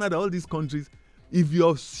 in Canada, all these countries, if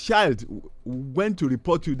your child went to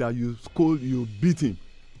report you that you beat him,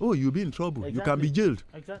 you'll be in trouble. Exactly. You can be jailed.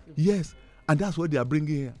 Exactly. Yes, and that's what they are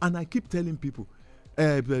bringing here. And I keep telling people,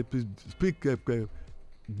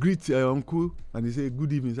 greet uncle, and they say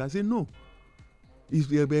good evening. I say no. It's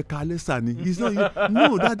not.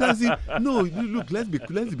 No, that's it. No, look. Let's be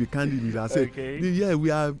candid. I said, okay. We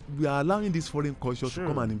are allowing this foreign culture to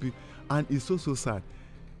come and impede, and it's so sad.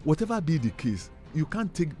 Whatever be the case, the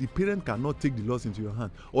parent cannot take the laws into your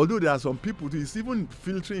hand. Although there are some people, it's even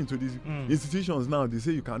filtering into these institutions now. They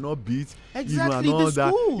say you cannot beat. Exactly, you know, the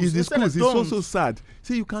schools. It's the schools. It's so sad.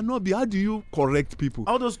 Say you cannot be. How do you correct people?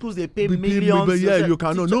 All those schools, they pay millions. You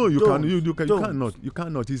cannot. No, you cannot. You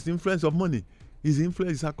cannot. It's the influence of money. His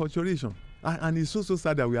influence is acculturation, and it's so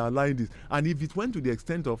sad that we are allowing this. And if it went to the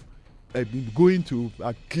extent of going to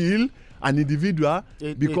kill an individual,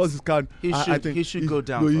 because it can, I think he should go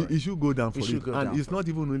down. He should go down for it. And it's not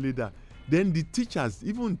even only that. Then the teachers,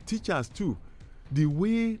 even teachers too, the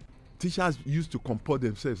way teachers used to comport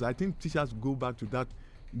themselves, I think teachers go back to that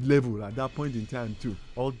level at that point in time too.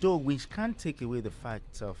 Although we can't take away the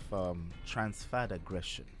fact of transferred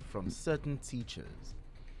aggression from certain teachers.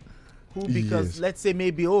 Because let's say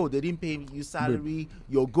maybe they didn't pay you salary,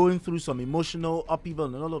 you're going through some emotional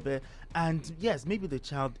upheaval and all of it, and yes, maybe the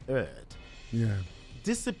child erred. Yeah.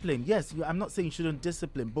 Discipline, yes, I'm not saying you shouldn't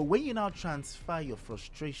discipline, but when you now transfer your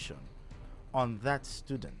frustration on that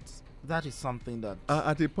student, that is something that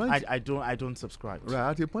at a point I don't subscribe to. Right,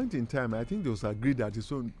 at a point in time, I think those agree that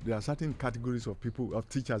there are certain categories of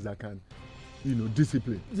teachers that can,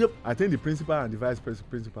 discipline. Yep. I think the principal and the vice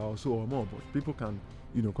principal also or more, but people can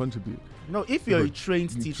contribute. No, if you're a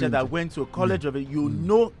trained teacher that went to a college of it,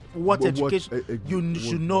 know what education you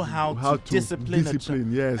should know how to discipline a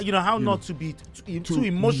child. Yes, how not to be too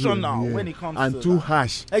emotional when it comes and to too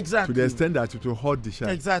harsh. Exactly. To the extent that to hurt the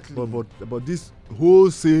child. Exactly. But this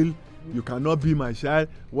wholesale, you cannot be my child.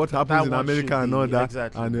 What happens in America and all that,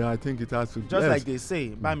 exactly. And I think it has to. Just like they say,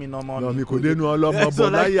 buy me no money. No, mi kò dénú ọlọ́mọ bọ̀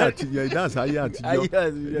láyé àtijọ́. That's ayé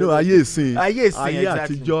àtijọ́. No, ayé ìsìn. Ayé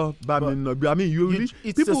àtijọ́ bá mi nà. I mean,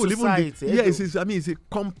 people will even. It's a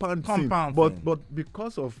compound thing. But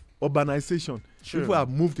because of urbanization, people have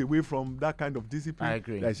moved away from that kind of discipline. I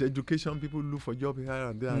agree. Like education, people look for job here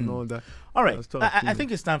and there and all that. All right, I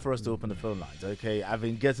think it's time for us to open the phone lines. Okay, I've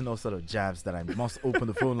been getting all sort of jabs that I must open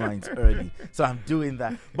the phone lines early, so I'm doing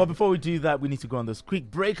that. But before we do that, we need to go on this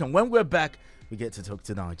quick break, and when we're back, we get to talk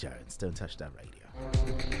to Nigerians. Don't touch that radio.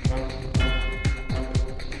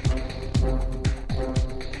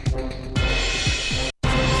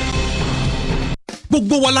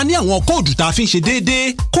 gbogbo wa la ní àwọn kóòdù tá a fi ń ṣe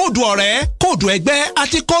déédéé kóòdù ọ̀rẹ́ kóòdù ẹgbẹ́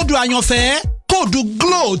àti kóòdù àyànfẹ́ kóòdù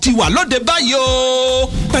Glo ti wà lóde báyìí o.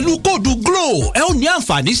 pẹ̀lú kóòdù Glo ẹ ó ní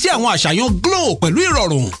àǹfààní sí àwọn àṣàyàn Glo pẹ̀lú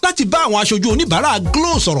ìrọ̀rùn láti bá àwọn aṣojú oníbàárà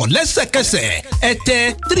Glo sọ̀rọ̀ lẹ́sẹ̀kẹsẹ̀ ẹ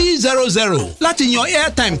tẹ 300 láti yan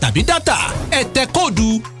airtime tàbí data ẹ tẹ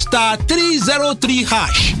kóòdù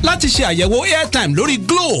 *303# láti ṣe àyẹ̀wò airtime lórí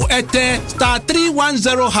Glo ẹ tẹ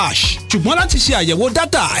 *310# ṣùgbọ́n láti ṣe àyẹ̀wò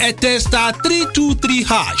data ẹ tẹ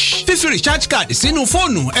 *323#. fífi recharge card sínú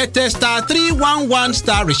fóònù ẹ tẹ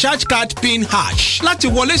 *311 recharge card pin hash. láti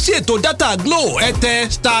wọlé sí ètò data Glo ẹ tẹ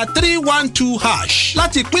 *312#.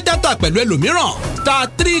 láti pín data pẹ̀lú ẹlòmíràn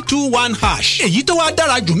 *321#. èyí tó wá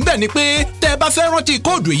dára jù ń bẹ̀ ni pé tẹ́ ẹ bá fẹ́ rántí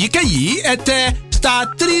kóòdù èyíkéyìí ẹ tẹ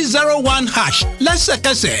 *301#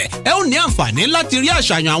 lẹ́sẹ̀kẹsẹ̀ ẹ ó ní àǹfààní láti rí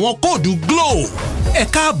àṣàyàn àwọn kóòdù Glo. ẹ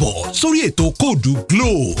káàbọ̀ sórí ètò kóòdù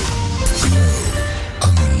Glo.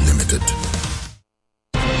 Unlimited.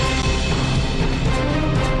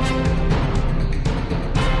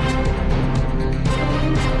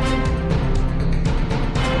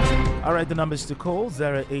 All right, the numbers to call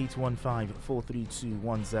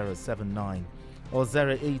 0815-432-1079 or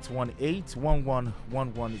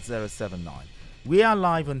 0818-1111-079. We are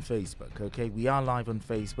live on Facebook, okay? We are live on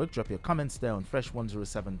Facebook. Drop your comments there on Fresh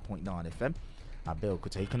 107.9 FM at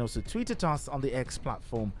Belkuta. You can also tweet at us on the X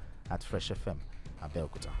platform at Fresh FM at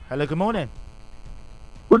Belkuta. Hello, good morning.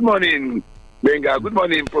 Good morning, Benga. Good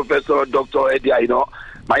morning, Professor Dr. Eddie Aino.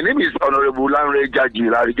 My name is Honorable Lanre Jaji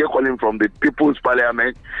Larike, calling from the People's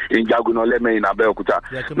Parliament in Jagunoleme in Abeokuta.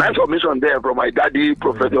 Nice information there from my daddy,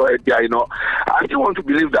 Professor Eddie Aino. I still want to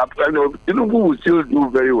believe that Tinubu will still do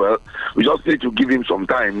very well. We just need to give him some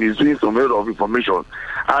time. He's doing some lot of information.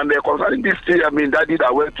 And concerning this thing, daddy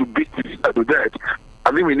that went to beat to death,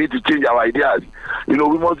 I think we need to change our ideas. We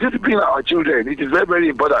must discipline our children. It is very, very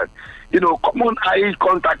important. Common eye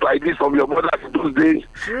contact like this from your mother in those days,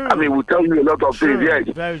 will tell you a lot of things, yes.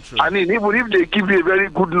 Very true. Even if they give you a very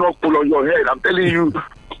good knuckle on your head, I'm telling you,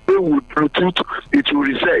 they will Bluetooth, it will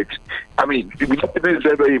reset. It is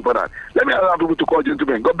very, very important. Let me allow people to call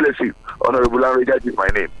gentlemen. God bless you. Honorable Larry, that is my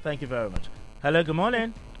name. Thank you very much. Hello, good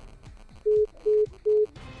morning.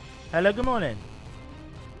 Hello, good morning.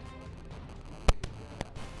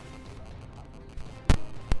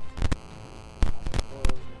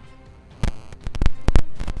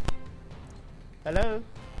 Hello.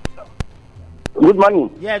 Good morning.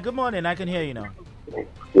 Yeah, good morning. I can hear you now.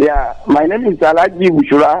 Yeah, my name is Alaji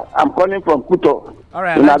Bushura. I'm calling from Kuto. All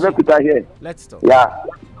right, in Abeokuta here. Let's talk. Yeah.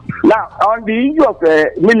 Now, on the issue of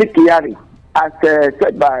milk clearing, as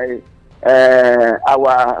said by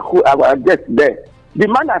our guest there, the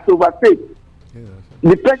man has overstayed.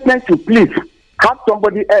 The president should please have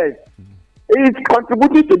somebody else. It's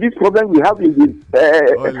contributing to this problem we have in the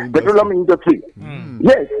petroleum industry.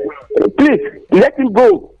 Yes, please let him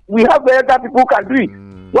go. We have other people who can do it.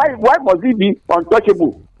 Why must he be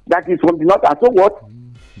untouchable? That is from the north. And so what?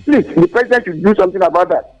 Please, the president should do something about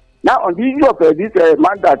that. Now, on the issue of this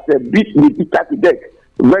man that beat the teacher to death,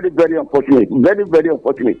 very, very unfortunate. Very, very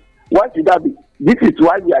unfortunate. Why should that be? This is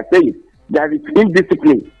why we are saying there is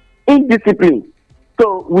indiscipline. Indiscipline.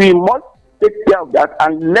 So we must take care of that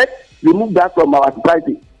and let's remove that from our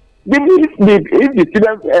society. If the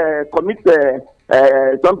student commits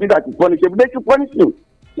something that is punishable, they should punish him.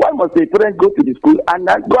 Why must a parent go to the school and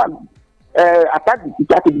go and attack the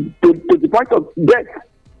teacher to the point of death?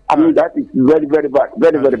 That is very, very bad.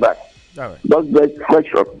 Very, very bad. All right. That's very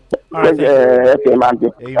pressure.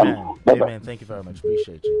 Amen. Thank you very much.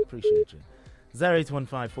 Appreciate you.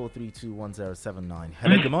 0815-432-1079.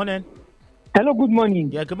 Hello, good morning. Hello, good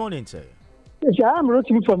morning. Yeah, good morning to you. Yes, I'm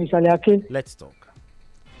Rotimi from Isaliake. Let's talk.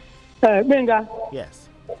 Benga. Yes.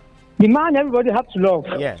 The man everybody has to love.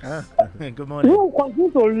 Yes. Good morning. Who will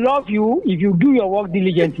continue to love you if you do your work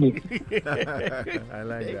diligently? I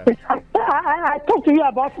like that. I talked to you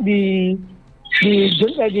about the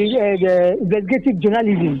investigative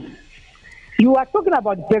journalism. You are talking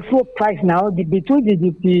about the petrol price now, the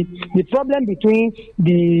problem between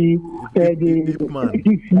the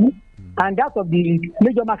DC and that of the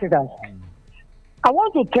major marketers. I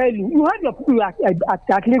want to tell you, you have your people at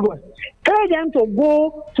Lagos. Tell them to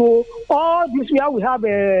go to all this where we have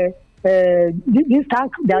this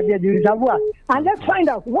tank, the reservoir, and let's find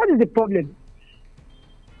out what is the problem.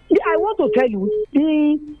 I want to tell you,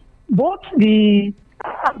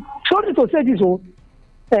 sorry to say this,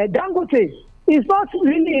 Dangote is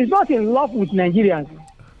not in love with Nigerians.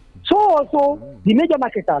 So also the major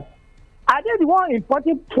marketers. Are they the one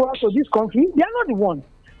importing fuel to this country? They are not the one.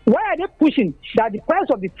 Why are they pushing that the price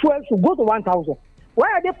of the fuel should go to 1,000?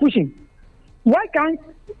 Why are they pushing? Why can't,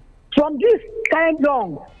 from this time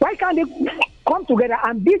long, why can't they come together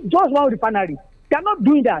and build just one refinery? They are not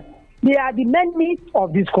doing that. They are the enemy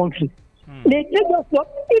of this country. They just not,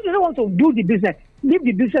 if they don't want to do the business, leave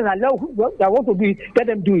the business and allow who that want to do it, let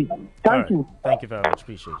them do it. Thank you. Thank you very much.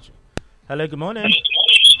 Appreciate you. Hello, good morning.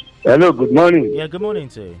 Hello, good morning. Yeah, good morning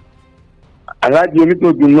to you. Alaji, you need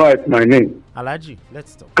to know it's my name. Alaji,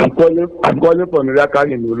 let's talk. I'm calling from Iraka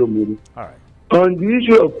in Olomiri. All right. On the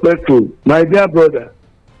issue of petrol, my dear brother,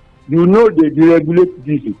 you know they deregulate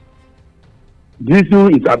diesel. Diesel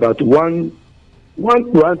is about 1 to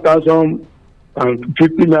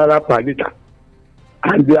 1,050 naira per liter,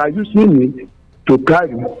 and they are using it to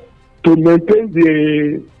maintain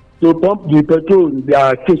to pump the petrol in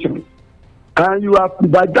their station. And you have,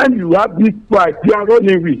 by the time you have this price, you are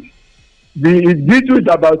running with. The diesel is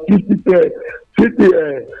about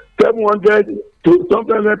 700 to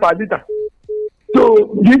something per liter. So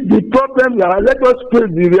the problem they are, let us face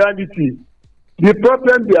the reality. The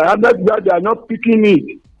problem they are that they are not picking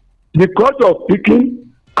it. The cost of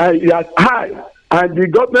picking is high, and the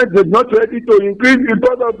government is not ready to increase the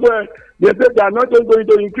cost of they say they are not going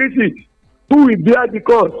to increase it. Who will bear the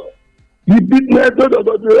cost? The business,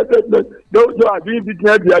 those who are doing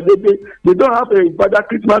business, they don't have a Father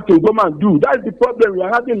Christmas to come and do. That's the problem we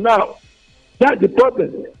are having now. That's the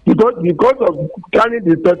problem. Because of carrying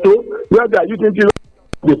the petrol, where they are using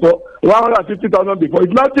before 150,000 before.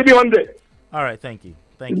 It's not 300. All right, thank you.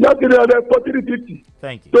 It's not 300, 40,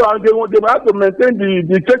 Thank you. So and they have to maintain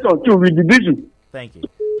the station too with the diesel. Thank you.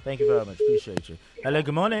 Thank you very much. Appreciate you. Hello,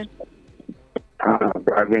 good morning.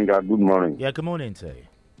 Good morning. Yeah, good morning to you.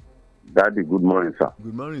 Daddy, good morning, sir.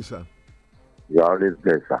 Good morning, sir. You are always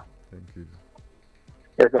there, sir. Thank you.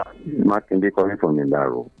 Yes, sir. Mark Kinde calling from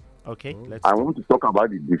Indaro. Okay, let's I want to talk about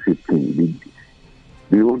the discipline.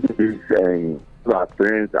 The old days, our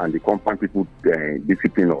parents and the compound people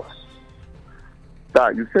discipline us.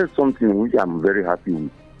 Sir, you said something which I'm very happy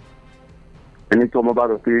with. And it's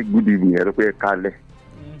about okay, good evening,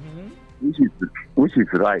 which is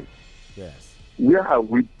right. Yes. Where have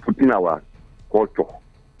we put in our culture?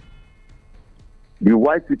 The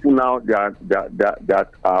white people now, that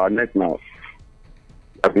are next now.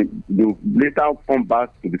 They later come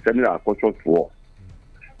back to be selling our culture to us.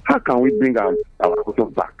 How can we bring our culture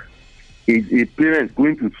back? Is a parent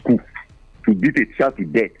going to school to beat a child to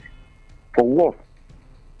death? For what?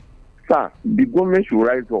 Sir, the government should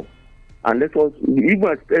rise up and let us, even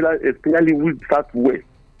especially we start west,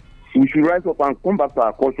 we should rise up and come back to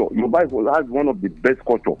our culture. Yoruba has one of the best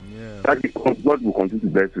culture. Yeah. That God will continue to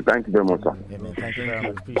bless you. Thank you very much, sir. Amen. Thank you very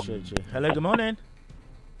much. Appreciate you. Hello, good morning.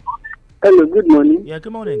 Hello, good morning. Yeah,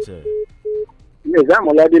 good morning, sir. Yes, I'm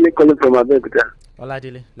Oladile calling from Abeokuta.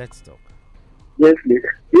 Oladile, let's talk. Yes, please.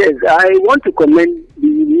 Yes, I want to commend the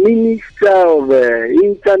Minister of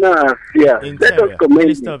Internal Affairs. Let us commend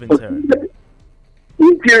Minister of Interior.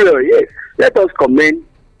 Interior, yes. Let us commend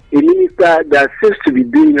a minister that seems to be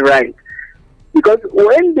doing right. Because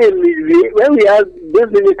when we have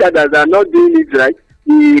those ministers that are not doing it right,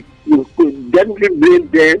 we could definitely blame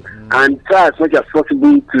them and try as much as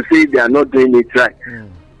possible to say they are not doing it right.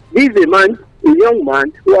 This is a young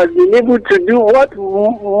man who has been able to do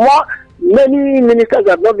what many ministers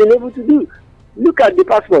have not been able to do. Look at the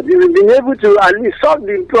passport. He's been able to at least solve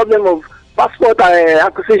the problem of passport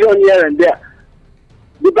acquisition here and there.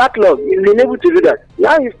 The backlog, he's been able to do that.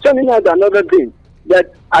 Now he's turning out another thing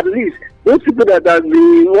that at least those people that have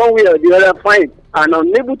been one way or the other fined and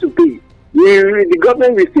unable to pay, the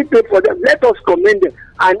government will still pay for them. Let us commend them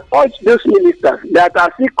and urge those ministers that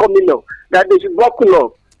are still coming up that they should buckle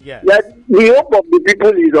up. Yes. That the hope of the people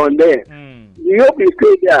is on there. The hope is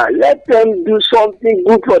still there. Let them do something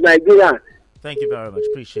good for Nigeria. Thank you very much.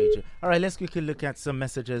 Appreciate you. All right, let's quickly look at some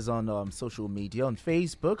messages on social media. On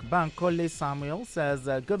Facebook, Bankole Samuel says,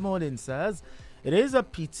 good morning, sirs. It is a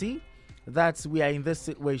pity that we are in this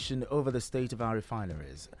situation over the state of our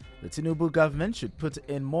refineries. The Tinubu government should put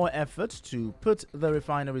in more effort to put the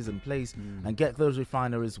refineries in place and get those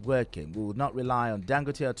refineries working. We will not rely on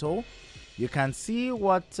Dangote at all. You can see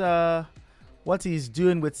what he's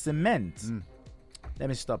doing with cement. Let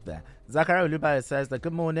me stop there. Zachariah Olubaye says that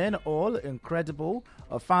good morning, all. Incredible.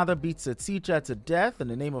 A father beats a teacher to death in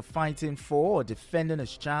the name of fighting for or defending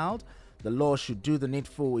his child. The law should do the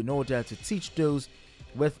needful in order to teach those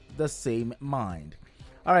with the same mind.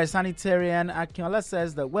 All right, Sanitarian Akinola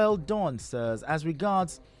says that well done, sirs. As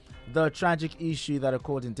regards the tragic issue that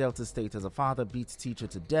occurred in Delta State as a father beats teacher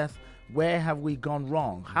to death, where have we gone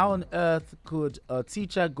wrong? How on earth could a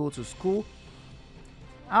teacher go to school?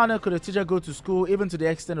 How on earth could a teacher go to school even to the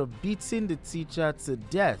extent of beating the teacher to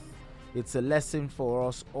death? It's a lesson for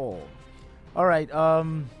us all. All right,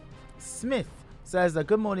 Smith says that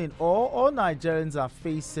good morning, all Nigerians are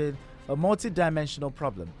facing a multi-dimensional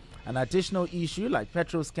problem. An additional issue like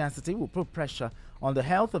petrol scarcity will put pressure on the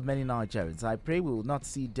health of many Nigerians. I pray we will not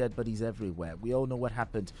see dead bodies everywhere. We all know what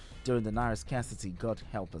happened during the Naira scarcity. God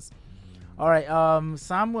help us. All right,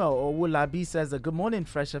 Samuel Owulabi says that good morning,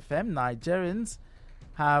 Fresh FM. Nigerians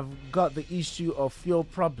have got the issue of fuel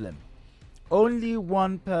problem. Only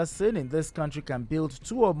one person in this country can build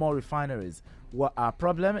 2 or more refineries. What our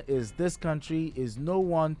problem is, this country is no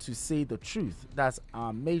one to say the truth. That's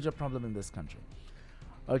our major problem in this country.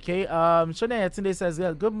 Okay, Shone Yatunde says,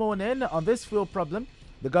 yeah, good morning. On this fuel problem,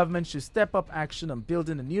 the government should step up action on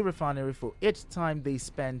building a new refinery for each time they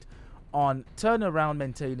spend on turnaround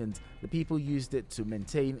maintenance. The people used it to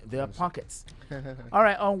maintain their pockets. All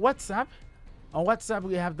right, on WhatsApp,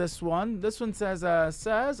 we have this one. This one says,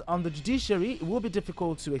 sirs, on the judiciary, it will be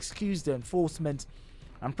difficult to excuse the enforcement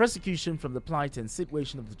and prosecution from the plight and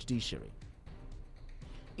situation of the judiciary.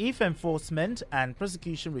 If enforcement and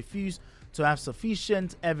prosecution refuse to have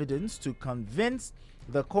sufficient evidence to convince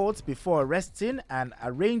the court before arresting and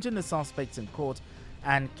arraigning the suspects in court,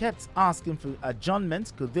 and kept asking for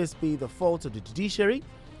adjournment. Could this be the fault of the judiciary?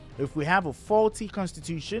 If we have a faulty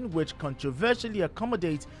constitution which controversially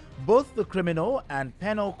accommodates both the criminal and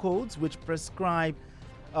penal codes which prescribe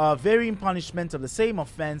varying punishment of the same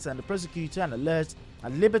offense, and the prosecutor and alert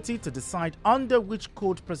at liberty to decide under which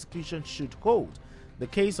code prosecution should hold the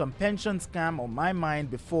case on pension scam on my mind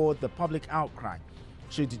before the public outcry.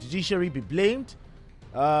 Should the judiciary be blamed?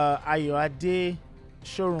 Ayoade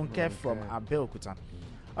Shorunke from Abeokuta.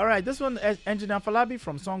 All right, this one, Engineer Falabi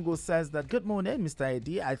from Songo says that, good morning, Mr.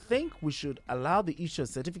 Eddie. I think we should allow the issue of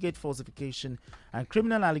certificate falsification and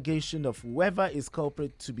criminal allegation of whoever is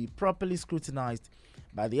culprit to be properly scrutinized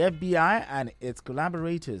by the FBI and its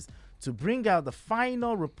collaborators to bring out the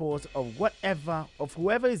final report of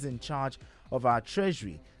whoever is in charge of our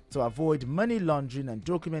treasury to avoid money laundering and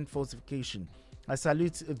document falsification. I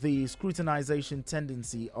salute the scrutinization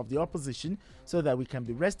tendency of the opposition so that we can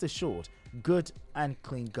be rest assured good and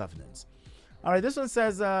clean governance. All right, this one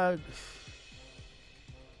says, okay.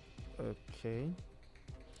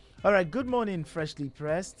 All right, good morning, freshly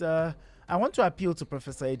pressed. I want to appeal to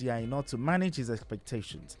Professor Eddie Aino to manage his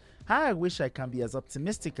expectations. How I wish I can be as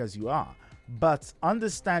optimistic as you are, but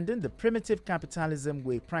understanding the primitive capitalism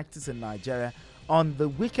we practice in Nigeria on the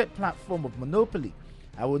wicked platform of monopoly,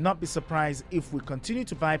 I will not be surprised if we continue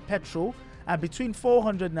to buy petrol at between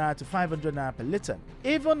 400 naira to 500 naira per litre,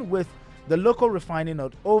 even with the local refining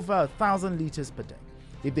of over 1,000 litres per day.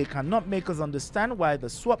 If they cannot make us understand why the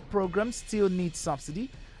swap program still needs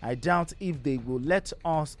subsidy, I doubt if they will let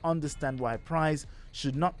us understand why price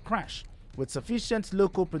should not crash with sufficient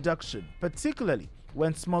local production, particularly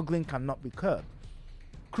when smuggling cannot be curbed.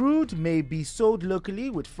 Crude may be sold locally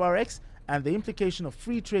with forex and the implication of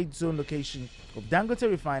free trade zone location of Dangote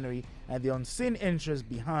refinery and the unseen interest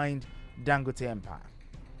behind Dangote empire.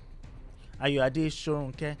 Ayoade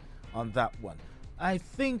Shorunke on that one. I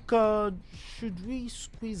think, should we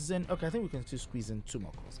squeeze in? Okay, I think we can still squeeze in 2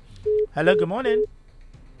 more calls. Hello, good morning.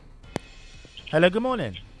 Hello, good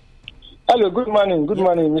morning. Hello, good morning. Good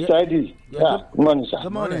morning, Mr. Eddie. Good morning, sir.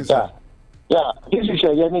 Good morning, sir. Yeah, this is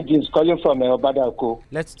Yemi James calling from Obadako.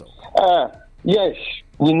 Let's talk. Yes,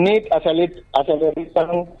 we need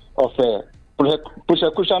acceleration of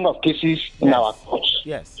prosecution of cases in our courts.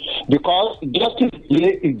 Yes. Because justice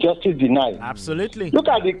delay is justice denied. Absolutely. Look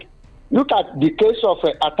at the case of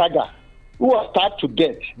Ataga, who was stabbed to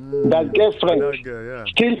death. That girlfriend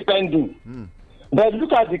still pending. But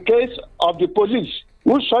look at the case of the police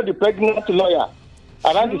who shot the pregnant lawyer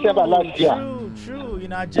around December last year. True.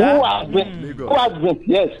 In who has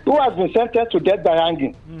been sentenced to death by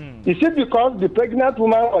hanging. Is it because the pregnant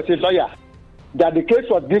woman was a lawyer that the case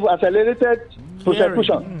was given accelerated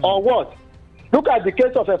prosecution, or what? Look at the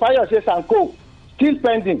case of Fayose Sanko, still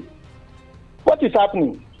pending. What is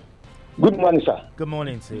happening? Good morning, sir. Good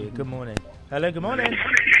morning, sir. Good morning. Hello, good morning.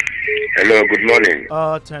 Hello, good morning.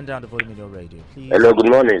 Turn down the volume of your radio, please. Hello, good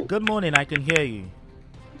morning. Good morning, I can hear you.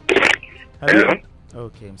 Hello?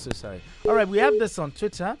 Okay, I'm so sorry. All right, we have this on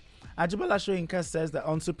Twitter. Ajibala Shoyinka says that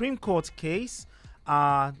on Supreme Court case,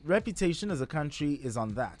 our reputation as a country is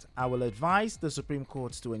on that. I will advise the Supreme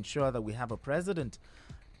Court to ensure that we have a president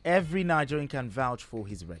every Nigerian can vouch for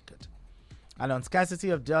his record. And on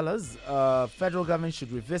scarcity of dollars, federal government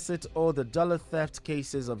should revisit all the dollar theft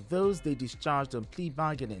cases of those they discharged on plea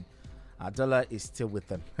bargaining. Our dollar is still with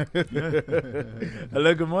them.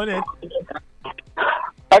 Hello, good morning.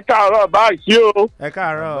 Good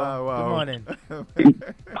morning.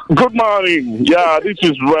 Good morning. Yeah, this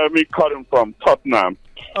is Remy calling from Tottenham.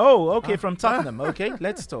 Oh, okay, from Tottenham. Okay,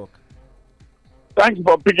 let's talk. Thank you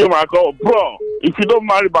for picking my call. Bro, if you don't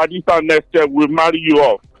marry by this time next year, we'll marry you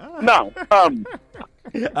off. Now, I'm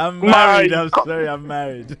married. I'm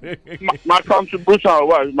married. my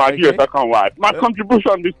contribution, my dear second wife, my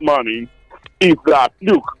contribution this morning is that,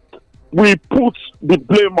 look, we put the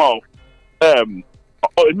blame of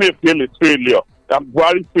Emefiele's failure,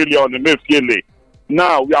 Buhari's failure on Emefiele.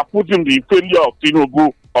 Now we are putting the failure of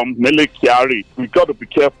Tinubu on Mele Kyari. We got to be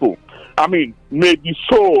careful. I mean, may the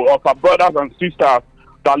soul of our brothers and sisters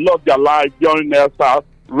that lost their lives during ELSA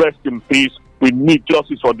rest in peace. We need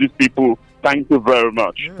justice for these people. Thank you very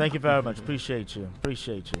much. Thank you very much. Appreciate you.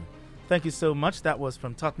 Thank you so much. That was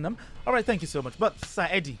from Tottenham. All right, thank you so much. But Sir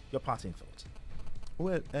Eddie, your parting thoughts.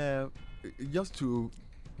 Well, just to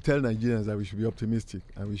tell Nigerians that we should be optimistic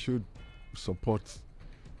and we should support,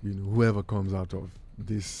 whoever comes out of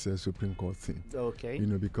this Supreme Court thing. Okay.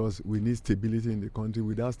 Because we need stability in the country.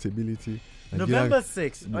 Without stability, November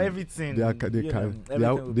 6th, everything.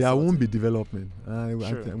 There won't be development.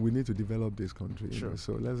 We need to develop this country.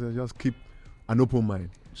 So let's just keep an open mind.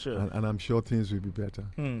 Sure. And I'm sure things will be better.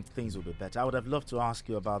 Things will be better. I would have loved to ask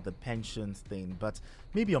you about the pensions thing, but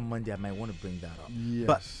maybe on Monday I might want to bring that up.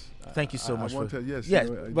 Yes. But thank you so much for yes. Yes,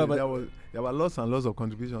 but there were lots and lots of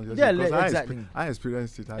contributions. Yeah, because exactly. I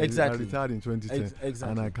experienced it. I retired in 2010,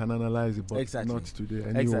 and I can analyze it, but not today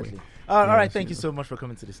anyway. Exactly. All right, thank you so much for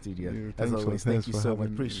coming to the studio. As always, thank you so much.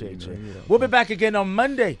 Appreciate you. We'll be back again on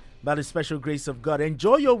Monday by the special grace of God.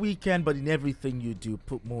 Enjoy your weekend, but in everything you do,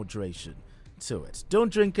 put moderation to it.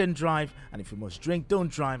 Don't drink and drive, and if you must drink,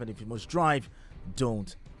 don't drive, and if you must drive,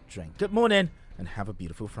 don't drink. Good morning, and have a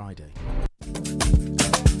beautiful Friday.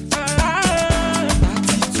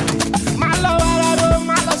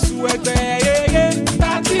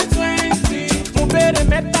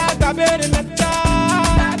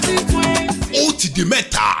 Ó ti di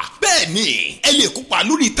mẹ́ta. Bẹ́ẹ̀ ni ẹ lè kópa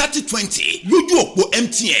lórí 30-20 lójú òpó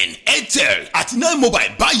MTN, Airtel àti Nine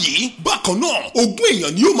Mobile báyìí. Bákan náà, 20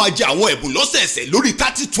 èèyàn ni yóò máa jẹ àwọn ẹ̀bùn lọ́sẹ̀ẹ̀sẹ̀ lórí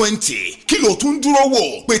 30-20. Kí ló tún dúró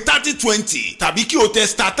wò? Pé 30-20 tàbí kí o tẹ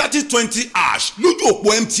star 30-20# lójú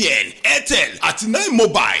òpó MTN, Airtel àti Nine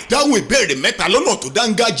Mobile. Dáhùn ìbéèrè mẹ́ta lọ́nà tó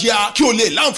dáńgájíá kí o lè láǹfààní